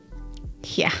once.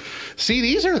 Yeah.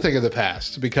 CDs are a thing of the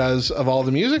past because of all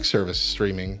the music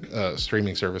streaming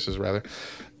services rather.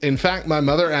 In fact, my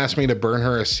mother asked me to burn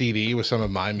her a CD with some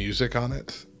of my music on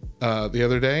it the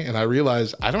other day, and I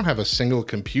realized I don't have a single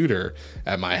computer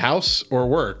at my house or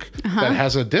work that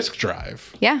has a disk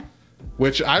drive. Yeah.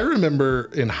 Which I remember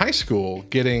in high school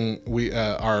getting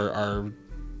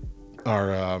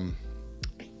our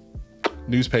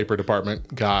newspaper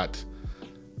department got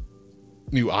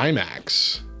new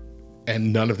iMacs,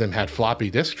 and none of them had floppy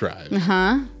disk drives.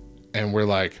 And we're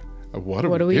like, what do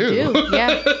we do?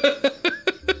 Yeah.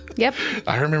 Yep.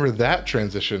 I remember that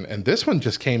transition, and this one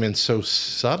just came in so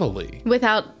subtly.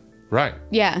 Without. Right.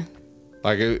 Yeah.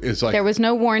 Like it's like there was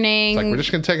no warning. It's like we're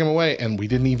just gonna take them away, and we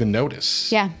didn't even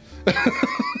notice. Yeah.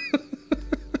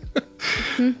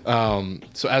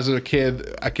 So as a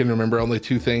kid, I can remember only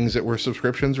 2 things that were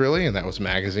subscriptions really, and that was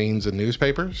magazines and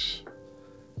newspapers.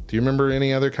 Do you remember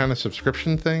any other kind of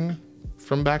subscription thing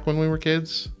from back when we were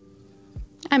kids?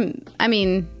 I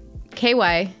mean,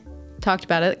 KY talked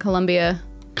about it. Columbia.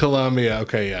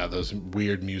 Okay, yeah, those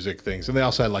weird music things. And they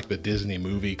also had like the Disney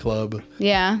Movie Club.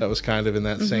 Yeah. That was kind of in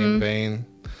that same vein.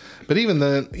 But even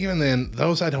then,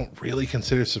 those I don't really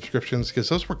consider subscriptions, because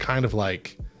those were kind of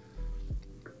like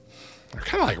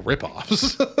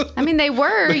rip-offs. I mean, they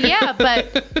were, yeah,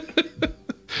 but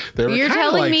you're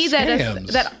telling me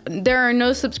that there are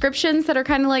no subscriptions that are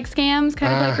kind of like scams,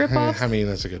 kind of like rip-offs? I mean,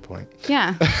 that's a good point.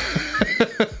 Yeah.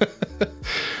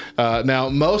 Now,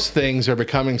 most things are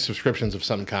becoming subscriptions of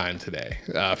some kind today,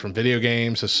 from video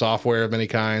games to software of many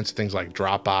kinds, things like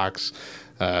Dropbox,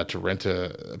 to rent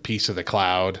a piece of the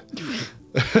cloud.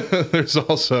 There's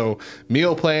also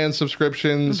meal plan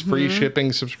subscriptions, free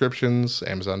shipping subscriptions,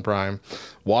 Amazon Prime,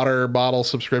 water bottle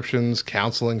subscriptions,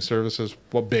 counseling services.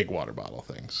 Well, big water bottle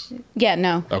things. Yeah,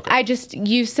 no. Okay.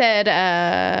 You said,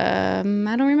 I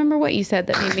don't remember what you said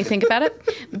that made me think about it,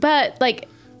 but like,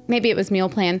 maybe it was meal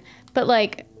plan, but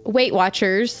like Weight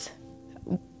Watchers,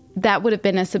 that would have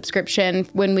been a subscription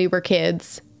when we were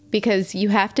kids, because you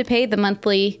have to pay the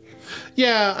monthly.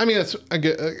 Yeah, I mean, I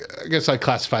guess I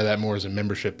classify that more as a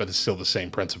membership, but it's still the same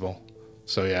principle.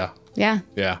 So yeah. Yeah.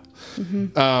 Yeah.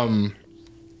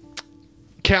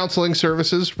 Counseling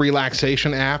services,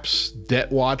 relaxation apps,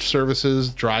 debt watch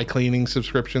services, dry cleaning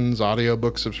subscriptions,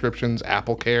 audiobook subscriptions,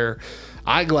 Apple Care,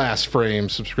 eyeglass frame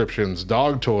subscriptions,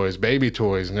 dog toys, baby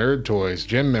toys, nerd toys,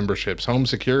 gym memberships, home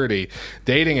security,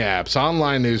 dating apps,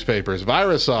 online newspapers,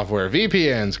 virus software,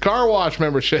 VPNs, car wash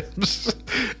memberships,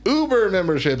 Uber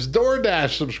memberships,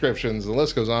 DoorDash subscriptions. The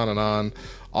list goes on,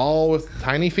 all with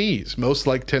tiny fees, most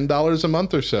like $10 a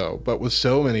month or so. But with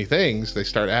so many things, they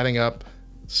start adding up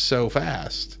so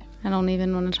fast. I don't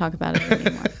even want to talk about it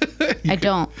anymore. I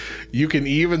don't. You can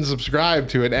even subscribe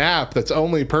to an app that's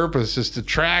only purpose is to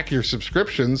track your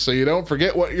subscriptions so you don't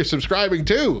forget what you're subscribing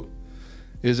to.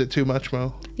 Is it too much,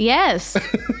 Mo? Yes.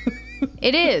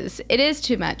 It is. It is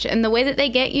too much. And the way that they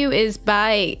get you is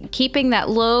by keeping that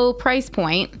low price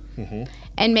point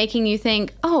and making you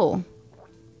think, oh,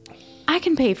 I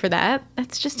can pay for that.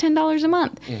 That's just $10 a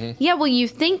month. Yeah, well, you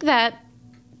think that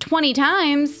 20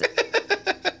 times...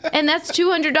 and that's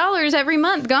 $200 every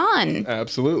month gone.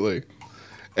 Absolutely.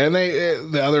 And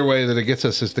the other way that it gets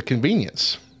us is the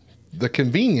convenience. The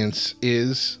convenience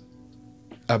is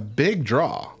a big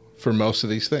draw for most of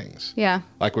these things. Yeah.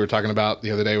 Like we were talking about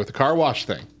the other day with the car wash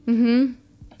thing.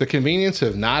 The convenience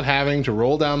of not having to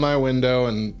roll down my window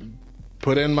and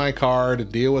put in my card to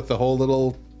deal with the whole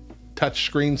little touch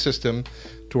screen system,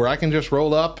 to where I can just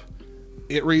roll up,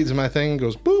 it reads my thing,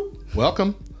 goes boop,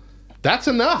 welcome. That's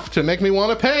enough to make me want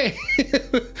to pay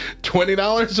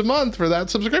 $20 a month for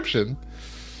that subscription.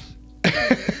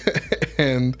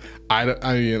 And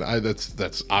I mean,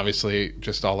 that's obviously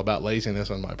just all about laziness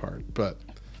on my part, but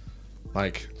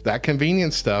like that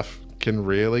convenience stuff can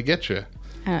really get you.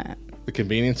 The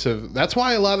convenience of, that's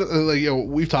why a lot of,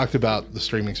 we've talked about the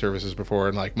streaming services before,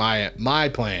 and like my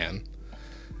plan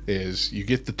is you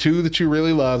get the 2 that you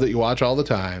really love that you watch all the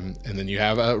time, and then you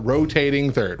have a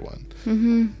rotating third one.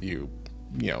 You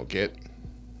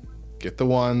get the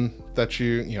one that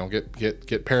you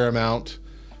get Paramount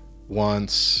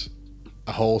once,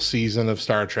 a whole season of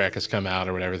Star Trek has come out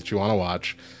or whatever that you want to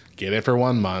watch. Get it for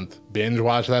 1 month, binge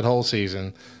watch that whole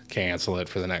season, cancel it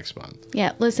for the next month.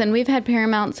 Yeah, listen, we've had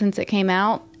Paramount since it came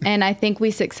out, and I think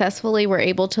we successfully were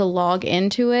able to log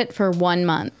into it for 1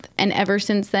 month. And ever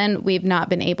since then, we've not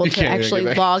been able to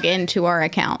actually log into our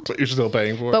account. But you're still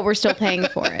paying for it. But we're still paying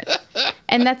for it.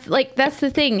 And that's the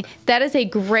thing. That is a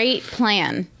great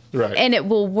plan. Right. And it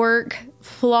will work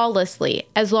flawlessly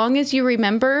as long as you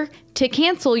remember to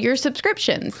cancel your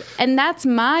subscriptions. And that's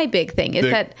my big thing is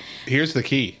that... Here's the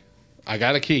key. I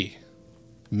got a key.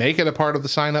 Make it a part of the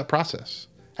sign-up process.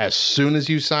 As soon as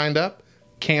you signed up,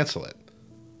 cancel it.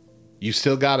 You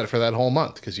still got it for that whole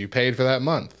month because you paid for that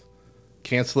month.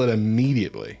 Cancel it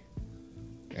immediately,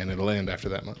 and it'll end after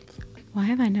that month. Why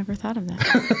have I never thought of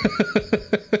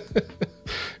that?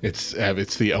 It's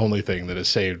the only thing that has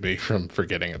saved me from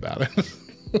forgetting about it.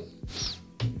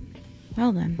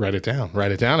 Well then. Write it down.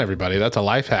 Write it down, everybody. That's a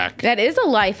life hack. That is a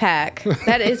life hack.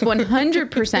 That is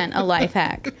 100% a life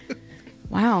hack.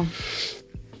 Wow.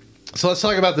 So let's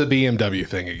talk about the BMW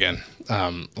thing again.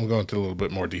 We'll go into a little bit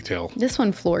more detail. This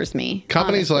one floors me.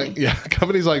 Companies honestly.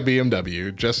 companies like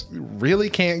BMW just really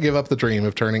can't give up the dream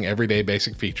of turning everyday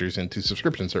basic features into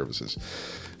subscription services.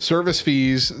 Service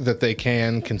fees that they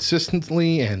can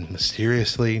consistently and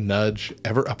mysteriously nudge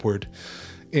ever upward.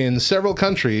 In several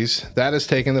countries, that has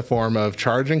taken the form of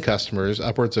charging customers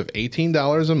upwards of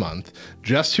 $18 a month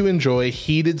just to enjoy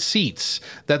heated seats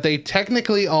that they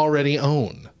technically already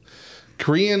own.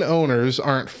 Korean owners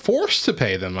aren't forced to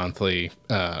pay the monthly,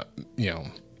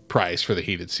 price for the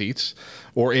heated seats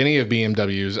or any of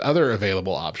BMW's other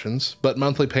available options, but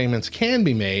monthly payments can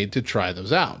be made to try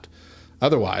those out.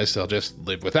 Otherwise, they'll just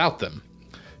live without them.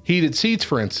 Heated seats,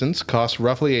 for instance, cost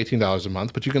roughly $18 a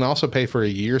month, but you can also pay for a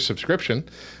year subscription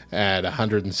at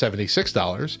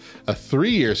 $176, a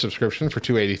 3-year subscription for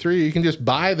 $283. You can just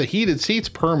buy the heated seats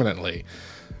permanently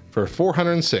for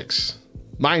 $406.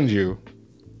 Mind you,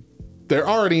 they're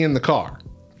already in the car.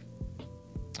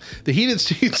 The heated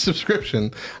seats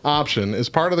subscription option is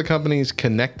part of the company's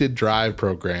Connected Drive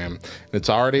program. It's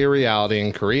already a reality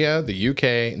in Korea, the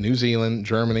UK, New Zealand,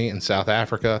 Germany, and South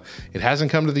Africa. It hasn't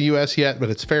come to the US yet,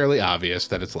 but it's fairly obvious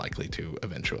that it's likely to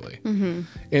eventually. Mm-hmm.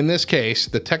 In this case,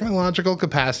 the technological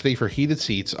capacity for heated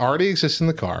seats already exists in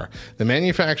the car. The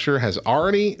manufacturer has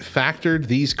already factored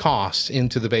these costs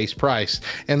into the base price,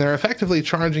 and they're effectively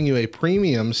charging you a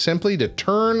premium simply to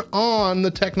turn on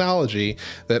the technology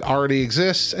that already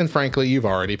exists and frankly you've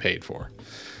already paid for.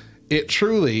 It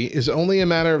truly is only a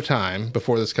matter of time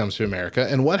before this comes to America.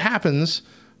 And what happens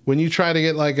when you try to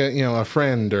get like a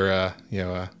friend or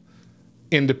a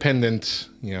independent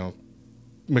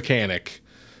mechanic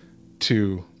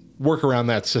to work around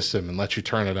that system and let you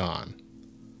turn it on?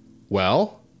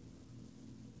 Well,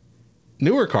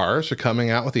 newer cars are coming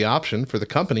out with the option for the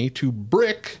company to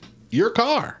brick your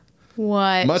car.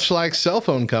 What? Much like cell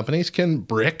phone companies can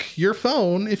brick your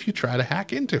phone if you try to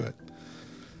hack into it.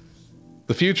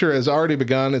 The future has already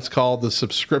begun. It's called the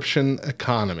subscription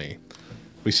economy.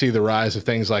 We see the rise of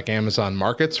things like Amazon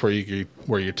Markets where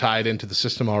you're tied into the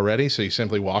system already. So you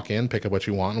simply walk in, pick up what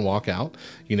you want, and walk out.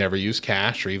 You never use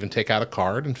cash or even take out a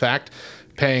card. In fact,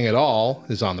 paying it all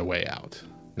is on the way out.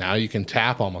 Now you can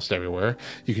tap almost everywhere.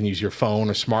 You can use your phone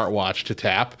or smartwatch to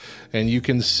tap, and you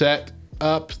can set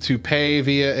up to pay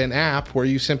via an app where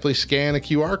you simply scan a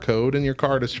QR code and your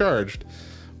card is charged.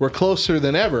 We're closer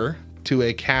than ever to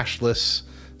a cashless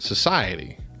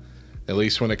society, at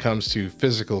least when it comes to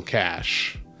physical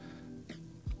cash.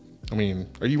 I mean,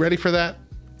 are you ready for that?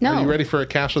 No. Are you ready for a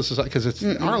cashless society? Because it's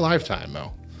our lifetime,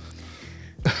 though.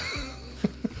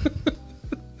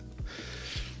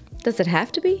 Does it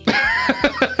have to be?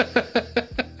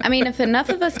 I mean, if enough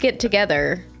of us get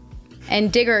together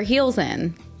and dig our heels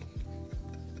in,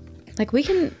 like, we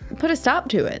can put a stop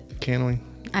to it. Can we?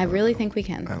 I really think we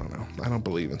can. I don't know. I don't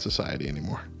believe in society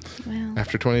anymore. Well,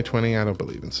 After 2020, I don't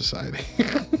believe in society.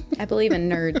 I believe in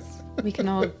nerds. We can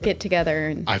all get together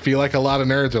and... I feel like a lot of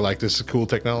nerds are like, this is cool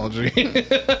technology.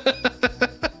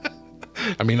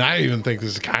 I mean, I even think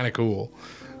this is kind of cool,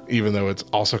 even though it's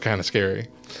also kind of scary.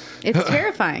 It's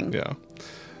terrifying. Yeah.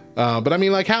 But I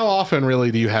mean, like, how often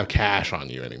really do you have cash on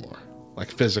you anymore?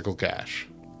 Like physical cash?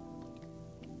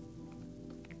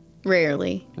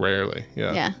 Rarely. Rarely,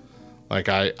 yeah. Yeah. Like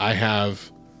I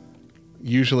have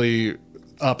usually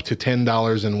up to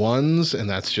 $10 in ones, and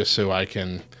that's just so I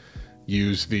can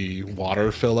use the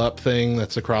water fill up thing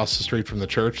that's across the street from the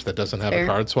church that doesn't have Fair. a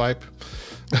card swipe.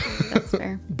 That's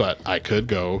fair. But I could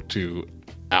go to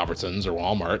Albertsons or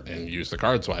Walmart and use the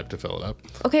card swipe to fill it up.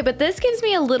 Okay, but this gives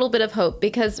me a little bit of hope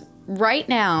because right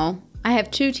now I have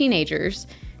 2 teenagers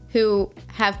who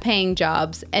have paying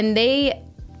jobs, and they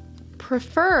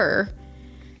prefer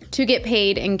to get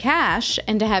paid in cash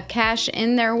and to have cash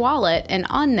in their wallet and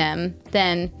on them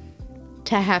than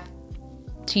to have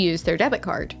to use their debit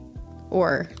card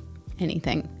or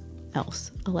anything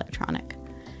else electronic.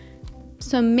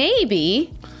 So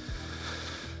maybe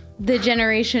the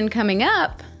generation coming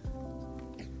up.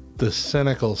 The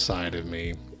cynical side of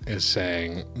me is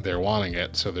saying they're wanting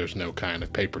it so there's no kind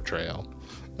of paper trail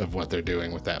of what they're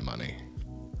doing with that money.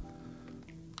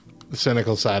 The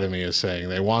cynical side of me is saying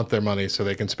they want their money so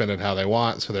they can spend it how they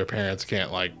want, so their parents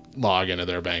can't like log into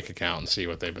their bank account and see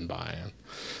what they've been buying.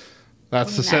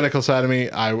 That's the cynical side of me.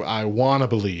 I want to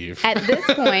believe. At this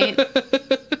point,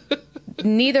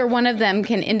 neither one of them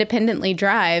can independently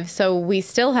drive, so we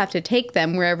still have to take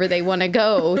them wherever they want to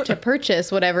go to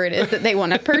purchase whatever it is that they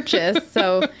want to purchase.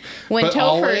 So when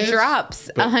Topher drops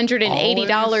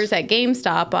 $180 at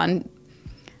GameStop on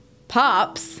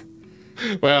Pops.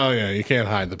 Well, yeah, you can't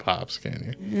hide the Pops, can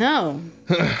you? No,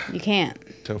 you can't.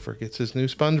 Topher gets his new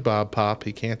SpongeBob Pop.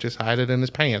 He can't just hide it in his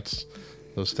pants.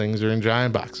 Those things are in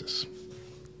giant boxes.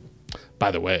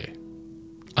 By the way,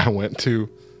 I went to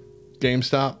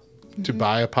GameStop to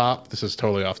buy a pop. This is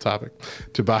totally off topic.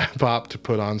 To buy a pop to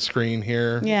put on screen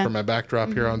here for my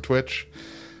backdrop here on Twitch,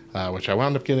 which I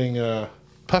wound up getting a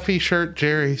puffy shirt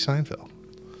Jerry Seinfeld,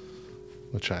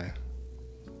 which I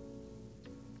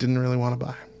didn't really want to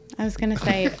buy. I was going to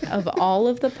say, of all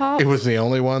of the Pops. It was the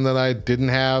only one that I didn't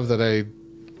have that I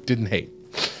didn't hate.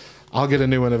 I'll get a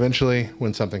new one eventually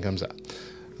when something comes out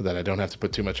that I don't have to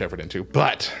put too much effort into.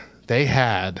 But they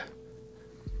had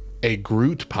a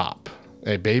Groot Pop,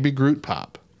 a baby Groot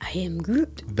Pop. I am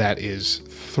Groot. That is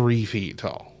 3 feet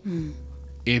tall.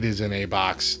 It is in a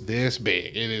box this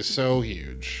big. It is so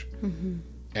huge. And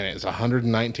it's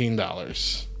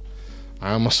 $119.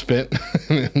 I almost spent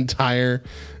an entire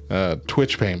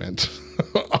Twitch payment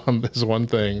on this one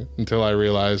thing until I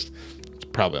realized it's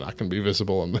probably not going to be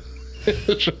visible in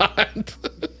the shot.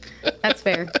 That's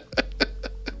fair.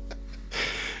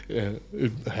 Yeah,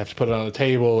 I have to put it on a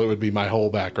table. It would be my whole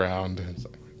background.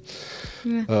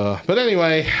 But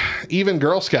anyway, even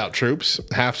Girl Scout troops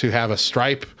have to have a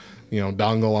Stripe,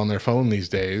 dongle on their phone these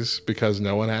days because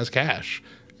no one has cash.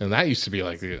 And that used to be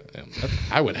like,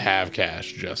 I would have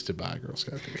cash just to buy Girl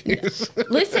Scout cookies.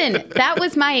 Listen, that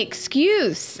was my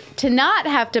excuse to not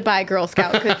have to buy Girl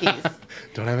Scout cookies.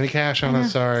 Don't have any cash on it,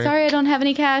 sorry. Sorry, I don't have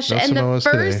any cash. No and the Samoas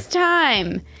first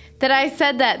time that I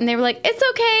said that, and they were like, it's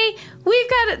okay, we've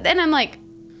got it. And I'm like,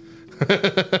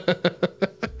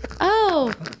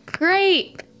 oh,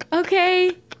 great.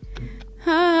 Okay.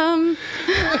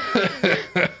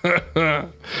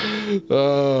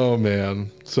 Oh,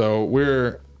 man. So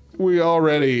we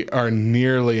already are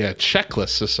nearly a checkless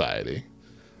society.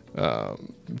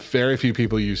 Very few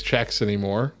people use checks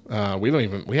anymore.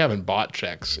 We haven't bought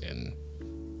checks in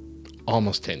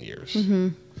almost 10 years.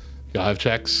 Y'all have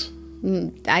checks?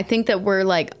 I think that we're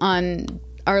like on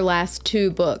our last 2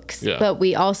 books, but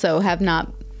we also have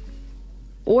not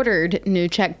ordered new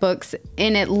checkbooks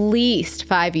in at least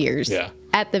 5 years. Yeah.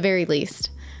 At the very least.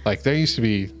 Like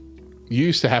you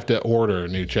used to have to order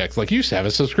new checks. Like you used to have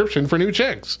a subscription for new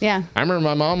checks. Yeah. I remember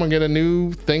my mom would get a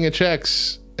new thing of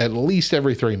checks at least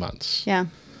every 3 months. Yeah.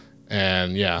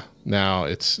 And yeah, now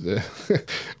it's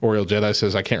Oriel Jedi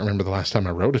says, I can't remember the last time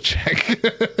I wrote a check.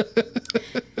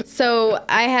 So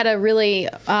I had a really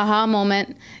aha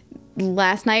moment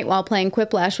last night while playing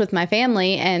Quiplash with my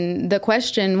family. And the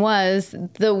question was,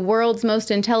 the world's most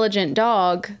intelligent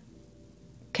dog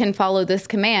can follow this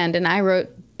command. And I wrote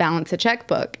balance a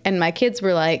checkbook. And my kids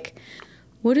were like,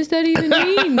 what does that even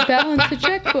mean? Balance a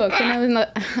checkbook. And I was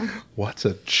like, what's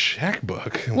a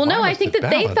checkbook? Well, no, I think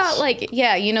that they thought like,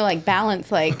 like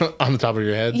balance, like on the top of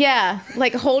your head. Yeah.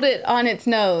 Like hold it on its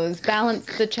nose, balance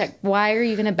the check. Why are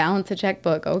you going to balance a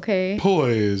checkbook? Okay.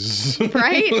 Poise.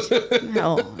 Right?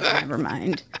 Oh, never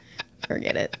mind.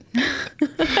 Forget it.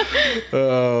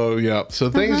 Oh, yeah.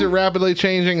 So things are rapidly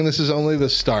changing, and this is only the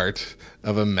start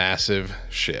of a massive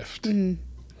shift.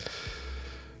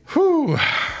 Whew.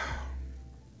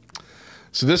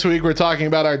 So this week we're talking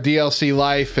about our DLC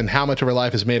life and how much of our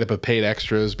life is made up of paid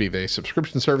extras, be they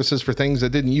subscription services for things that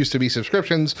didn't used to be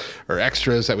subscriptions, or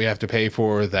extras that we have to pay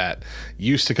for that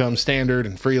used to come standard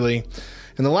and freely.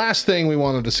 And the last thing we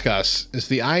want to discuss is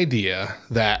the idea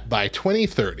that by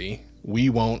 2030, we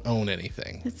won't own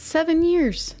anything. It's 7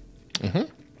 years. I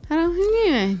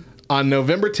don't. On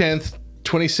November 10th,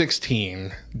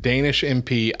 2016, Danish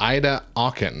MP Ida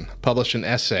Auken published an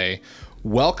essay,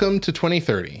 Welcome to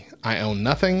 2030. I own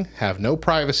nothing, have no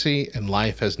privacy, and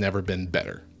life has never been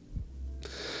better,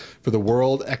 for the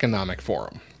World Economic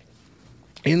Forum.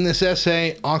 In this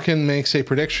essay, Aachen makes a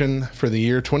prediction for the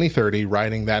year 2030,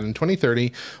 writing that in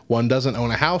 2030, one doesn't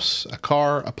own a house, a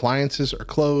car, appliances, or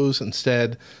clothes,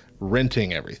 instead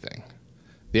renting everything.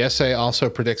 The essay also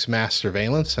predicts mass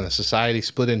surveillance and a society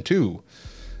split in two.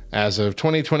 As of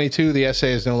 2022, the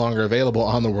essay is no longer available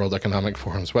on the World Economic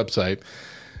Forum's website.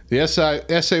 The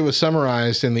essay was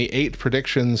summarized in the 8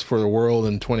 Predictions for the World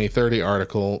in 2030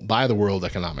 article by the World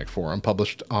Economic Forum,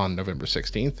 published on November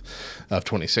 16th of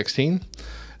 2016.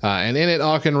 And in it,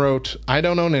 Aachen wrote, I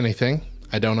don't own anything.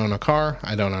 I don't own a car.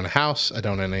 I don't own a house. I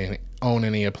don't own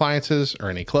any appliances or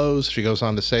any clothes. She goes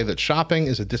on to say that shopping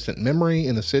is a distant memory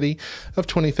in the city of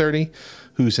 2030,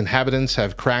 whose inhabitants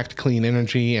have cracked clean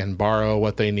energy and borrow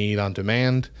what they need on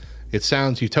demand. It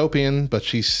sounds utopian, but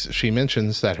she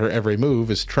mentions that her every move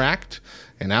is tracked,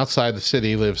 and outside the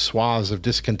city live swaths of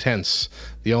discontents,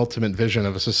 the ultimate vision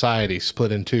of a society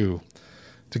split in two.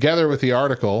 Together with the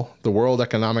article, the World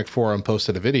Economic Forum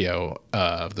posted a video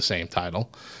of the same title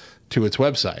to its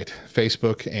website,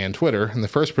 Facebook, and Twitter, and the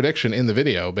first prediction in the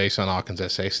video, based on Aachen's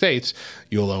essay, states,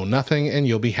 "You'll own nothing and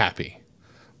you'll be happy.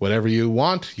 Whatever you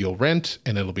want, you'll rent,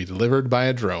 and it'll be delivered by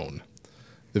a drone."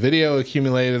 The video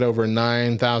accumulated over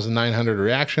 9,900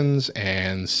 reactions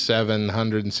and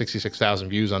 766,000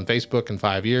 views on Facebook in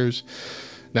 5 years.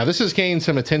 Now, this has gained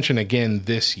some attention again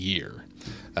this year,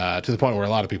 to the point where a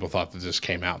lot of people thought that this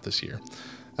came out this year,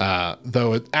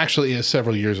 though it actually is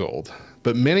several years old.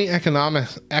 But many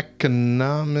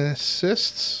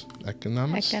economicists,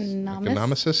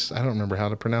 I don't remember how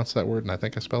to pronounce that word, and I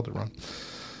think I spelled it wrong.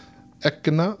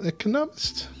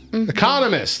 Economists? Mm-hmm.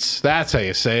 Economists, that's how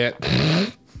you say it.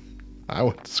 I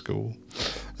went to school.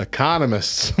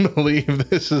 Economists believe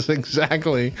this is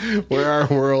exactly where our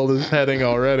world is heading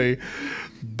already,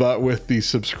 but with the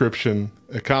subscription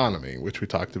economy, which we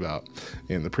talked about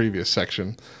in the previous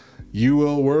section. You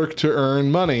will work to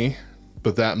earn money,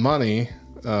 but that money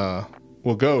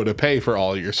will go to pay for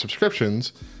all your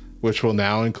subscriptions, which will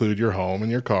now include your home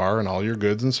and your car and all your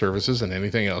goods and services and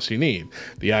anything else you need.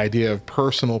 The idea of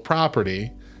personal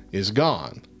property is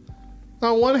gone.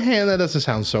 On one hand, that doesn't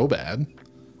sound so bad.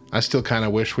 I still kind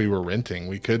of wish we were renting.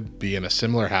 We could be in a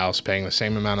similar house paying the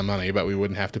same amount of money, but we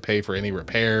wouldn't have to pay for any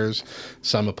repairs,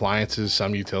 some appliances,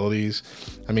 some utilities.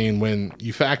 I mean, when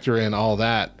you factor in all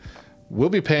that, we'll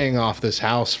be paying off this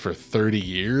house for 30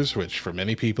 years, which for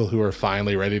many people who are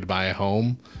finally ready to buy a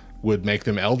home would make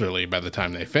them elderly by the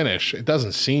time they finish. It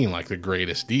doesn't seem like the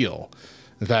greatest deal.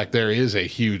 In fact, there is a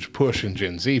huge push in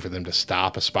Gen Z for them to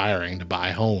stop aspiring to buy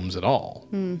homes at all,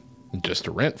 just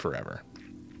to rent forever.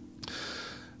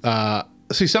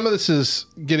 See, some of this is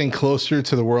getting closer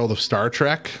to the world of Star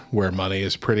Trek, where money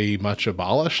is pretty much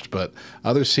abolished, but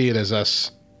others see it as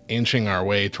us inching our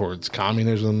way towards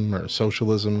communism or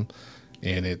socialism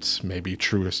in its maybe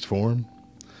truest form.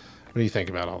 What do you think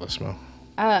about all this, Mo?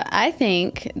 I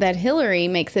think that Hillary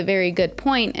makes a very good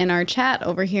point in our chat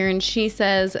over here, and she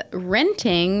says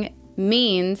renting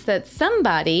means that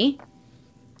somebody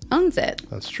owns it.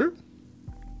 That's true.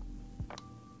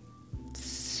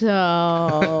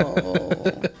 So,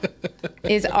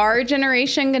 is our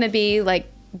generation going to be like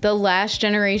the last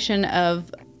generation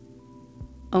of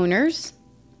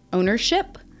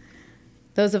ownership?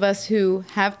 Those of us who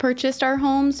have purchased our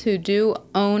homes, who do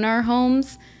own our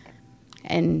homes,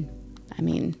 and I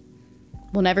mean,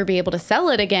 we'll never be able to sell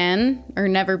it again or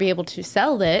never be able to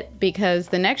sell it because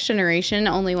the next generation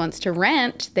only wants to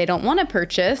rent. They don't want to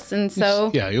purchase. And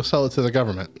so... Yeah, you'll sell it to the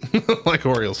government. Like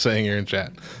Oriel's saying here in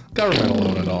chat. Government will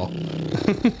own it all.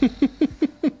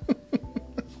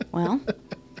 Well,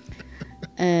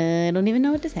 I don't even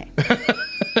know what to say.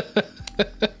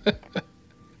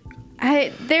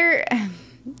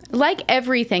 Like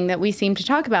everything that we seem to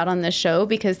talk about on this show,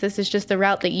 because this is just the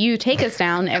route that you take us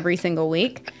down every single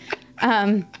week,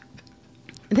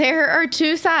 there are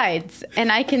two sides,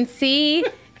 and I can see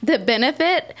the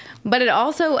benefit, but it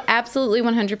also absolutely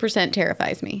 100%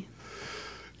 terrifies me.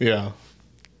 Yeah.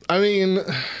 I mean,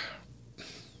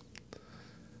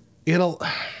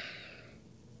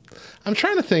 I'm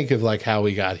trying to think of like how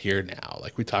we got here now.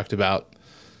 Like we talked about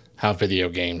how video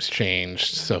games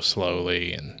changed so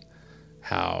slowly and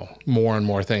how more and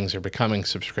more things are becoming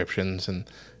subscriptions, and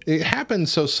it happened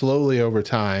so slowly over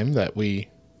time that we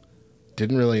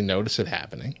didn't really notice it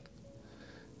happening.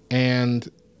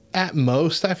 And at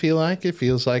most, I feel like it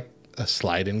feels like a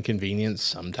slight inconvenience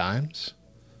sometimes.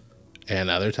 And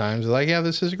other times, like, yeah,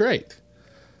 this is great.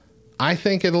 I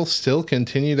think it'll still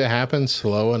continue to happen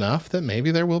slow enough that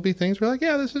maybe there will be things where like,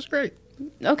 yeah, this is great.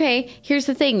 Okay, here's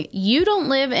the thing. You don't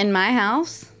live in my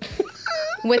house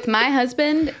with my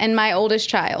husband and my oldest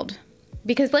child.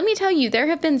 Because let me tell you, there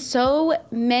have been so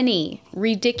many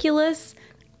ridiculous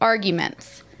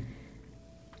arguments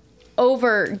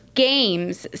over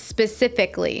games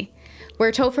specifically,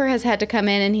 where Topher has had to come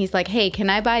in and he's like, hey, can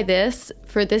I buy this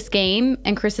for this game?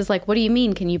 And Chris is like, what do you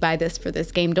mean, can you buy this for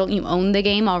this game? Don't you own the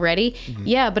game already?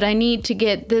 Yeah, but I need to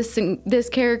get this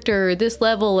character, this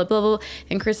level, blah, blah, blah.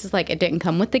 And Chris is like, it didn't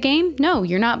come with the game? No,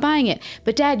 you're not buying it.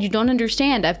 But Dad, you don't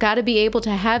understand. I've got to be able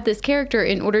to have this character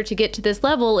in order to get to this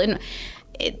level. And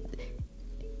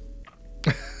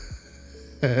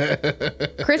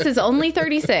Chris is only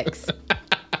 36.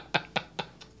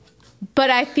 But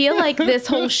I feel like this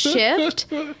whole shift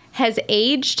has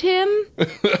aged him,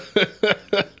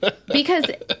 because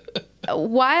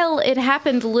while it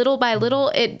happened little by little,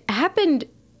 it happened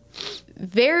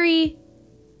very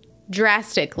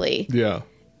drastically. Yeah.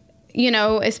 You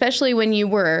know, especially when you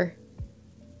were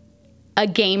a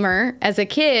gamer as a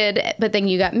kid, but then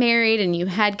you got married and you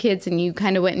had kids and you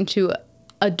kind of went into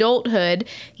adulthood.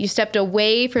 You stepped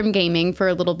away from gaming for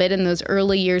a little bit in those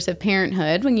early years of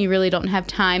parenthood when you really don't have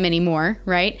time anymore,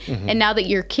 right? And now that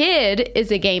your kid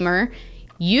is a gamer,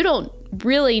 you don't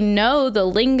really know the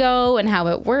lingo and how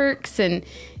it works and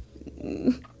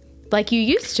like you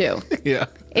used to. Yeah.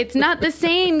 It's not the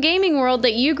same gaming world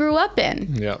that you grew up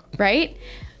in. Yeah. Right?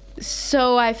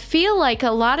 So I feel like a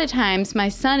lot of times my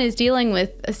son is dealing with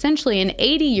essentially an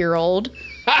 80-year-old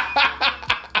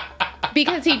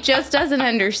because he just doesn't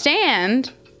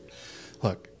understand.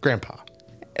 Look, Grandpa,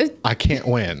 I can't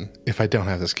win if I don't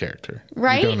have this character.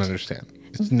 Right? You don't understand.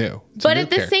 It's new. But at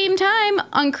the same time,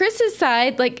 on Chris's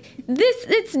side, like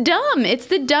it's dumb. It's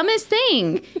the dumbest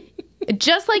thing.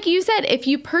 Just like you said, if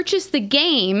you purchase the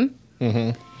game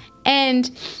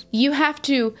and you have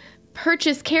to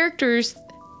purchase characters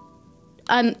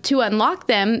to unlock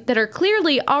them that are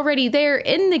clearly already there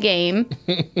in the game,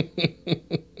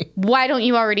 why don't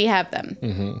you already have them?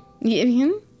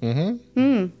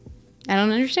 I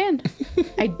don't understand.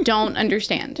 I don't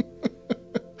understand.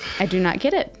 I do not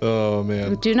get it. Oh,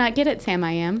 man. Do not get it, Sam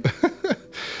I Am.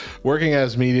 Working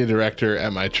as media director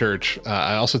at my church,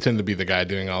 I also tend to be the guy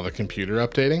doing all the computer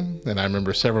updating. And I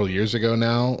remember several years ago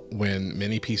now when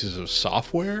many pieces of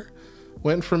software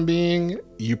went from being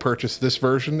you purchase this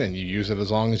version and you use it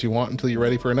as long as you want until you're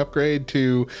ready for an upgrade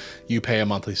to you pay a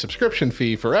monthly subscription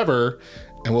fee forever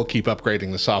and we'll keep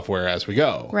upgrading the software as we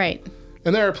go. Right.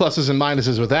 And there are pluses and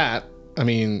minuses with that. I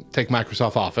mean, take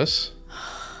Microsoft Office.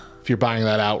 If you're buying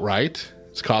that outright,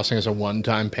 it's costing us a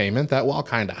one-time payment that, while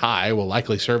kind of high, will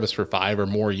likely serve us for 5 or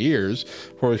more years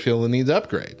before we feel the need to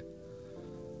upgrade.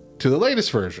 To the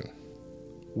latest version,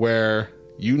 where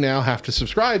you now have to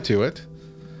subscribe to it,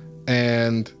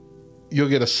 and you'll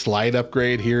get a slight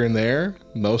upgrade here and there,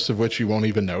 most of which you won't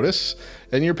even notice,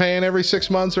 and you're paying every 6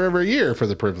 months or every year for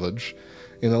the privilege.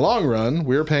 In the long run,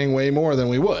 we're paying way more than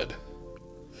we would.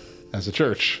 As a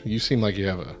church, you seem like you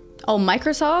have a... Oh,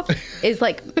 Microsoft is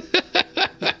like...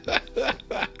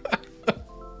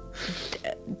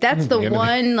 That's the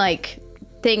one, like,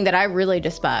 thing that I really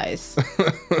despise.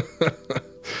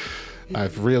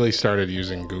 I've really started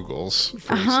using Google's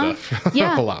free stuff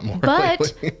a lot more but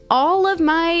lately. All of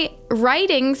my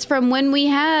writings from when we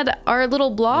had our little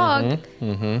blog,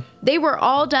 they were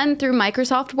all done through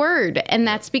Microsoft Word. And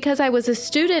that's because I was a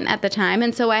student at the time.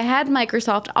 And so I had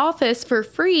Microsoft Office for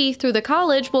free through the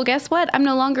college. Well, guess what? I'm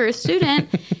no longer a student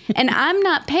and I'm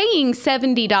not paying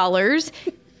 $70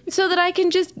 so that I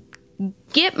can just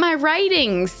get my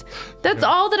writings. That's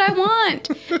all that I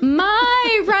want.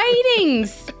 My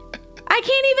writings. I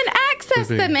can't even access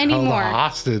them anymore.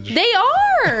 Hostage. They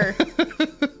are.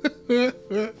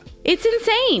 It's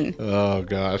insane. Oh,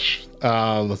 gosh.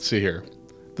 Let's see here.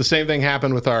 The same thing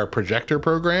happened with our projector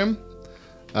program.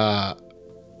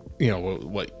 You know,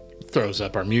 what throws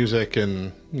up our music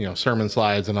and, you know, sermon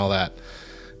slides and all that.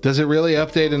 Does it really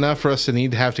update enough for us to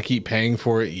need to have to keep paying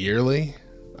for it yearly?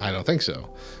 I don't think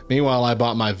so. Meanwhile, I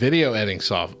bought my video editing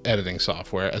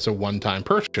software as a one-time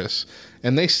purchase,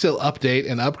 and they still update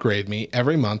and upgrade me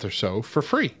every month or so for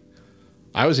free.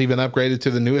 I was even upgraded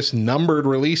to the newest numbered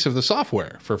release of the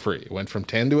software for free. It went from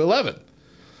 10 to 11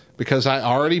 because I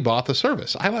already bought the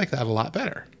service. I like that a lot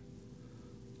better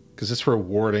because it's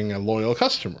rewarding a loyal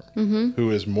customer who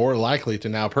is more likely to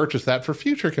now purchase that for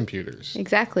future computers.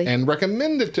 Exactly. And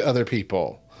recommend it to other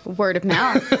people. Word of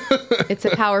mouth. It's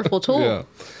a powerful tool. Yeah.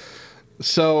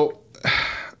 So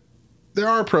there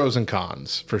are pros and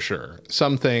cons for sure.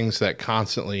 Some things that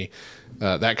constantly,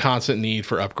 that constant need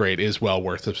for upgrade is well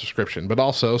worth the subscription. But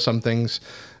also some things,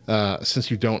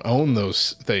 since you don't own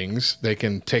those things, they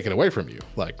can take it away from you,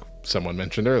 like someone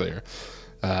mentioned earlier.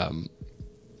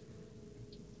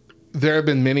 There have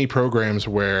been many programs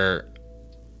where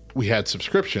we had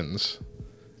subscriptions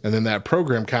And then that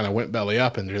program kind of went belly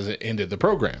up and just ended the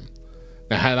program.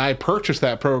 Now, had I purchased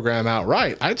that program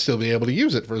outright, I'd still be able to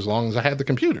use it for as long as I had the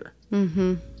computer.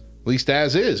 Mm-hmm. At least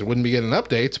as is. It wouldn't be getting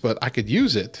updates, but I could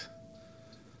use it.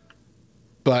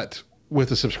 But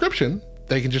with a subscription,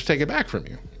 they can just take it back from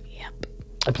you. Yep.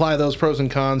 Apply those pros and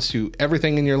cons to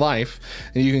everything in your life,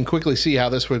 and you can quickly see how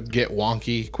this would get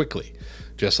wonky quickly.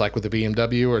 Just like with the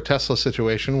BMW or Tesla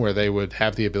situation, where they would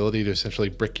have the ability to essentially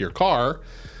brick your car,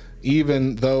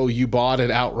 even though you bought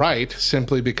it outright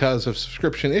simply because of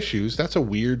subscription issues. That's a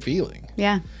weird feeling.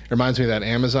 Yeah. Reminds me of that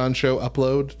Amazon show,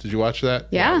 Upload. Did you watch that?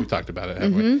 Yeah. We talked about it,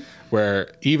 haven't we?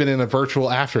 Where even in a virtual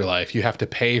afterlife, you have to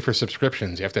pay for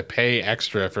subscriptions. You have to pay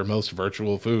extra for most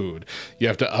virtual food. You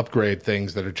have to upgrade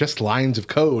things that are just lines of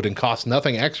code and cost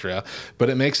nothing extra, but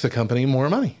it makes the company more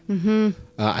money.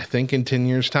 I think in 10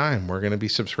 years' time, we're going to be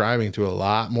subscribing to a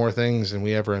lot more things than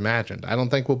we ever imagined. I don't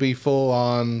think we'll be full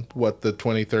on what the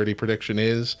 2030 prediction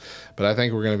is, but I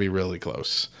think we're going to be really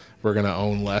close. We're going to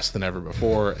own less than ever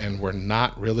before, and we're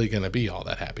not really going to be all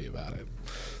that happy about it.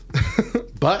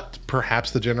 But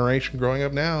perhaps the generation growing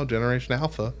up now, Generation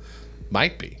Alpha,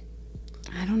 might be.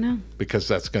 I don't know. Because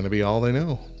that's going to be all they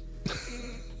know.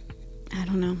 I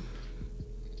don't know.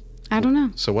 I don't know.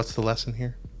 So what's the lesson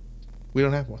here? We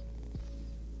don't have one.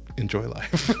 Enjoy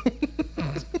life.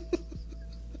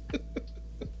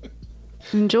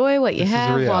 Enjoy what you This is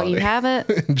have while you reality. have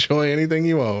it. Enjoy anything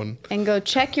you own. And go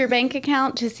check your bank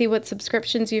account to see what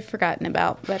subscriptions you've forgotten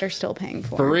about but are still paying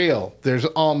for. For real. There's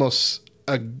almost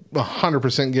a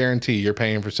 100% guarantee you're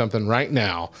paying for something right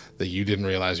now that you didn't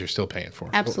realize you're still paying for.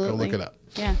 Absolutely. Go look it up.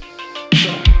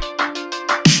 Yeah.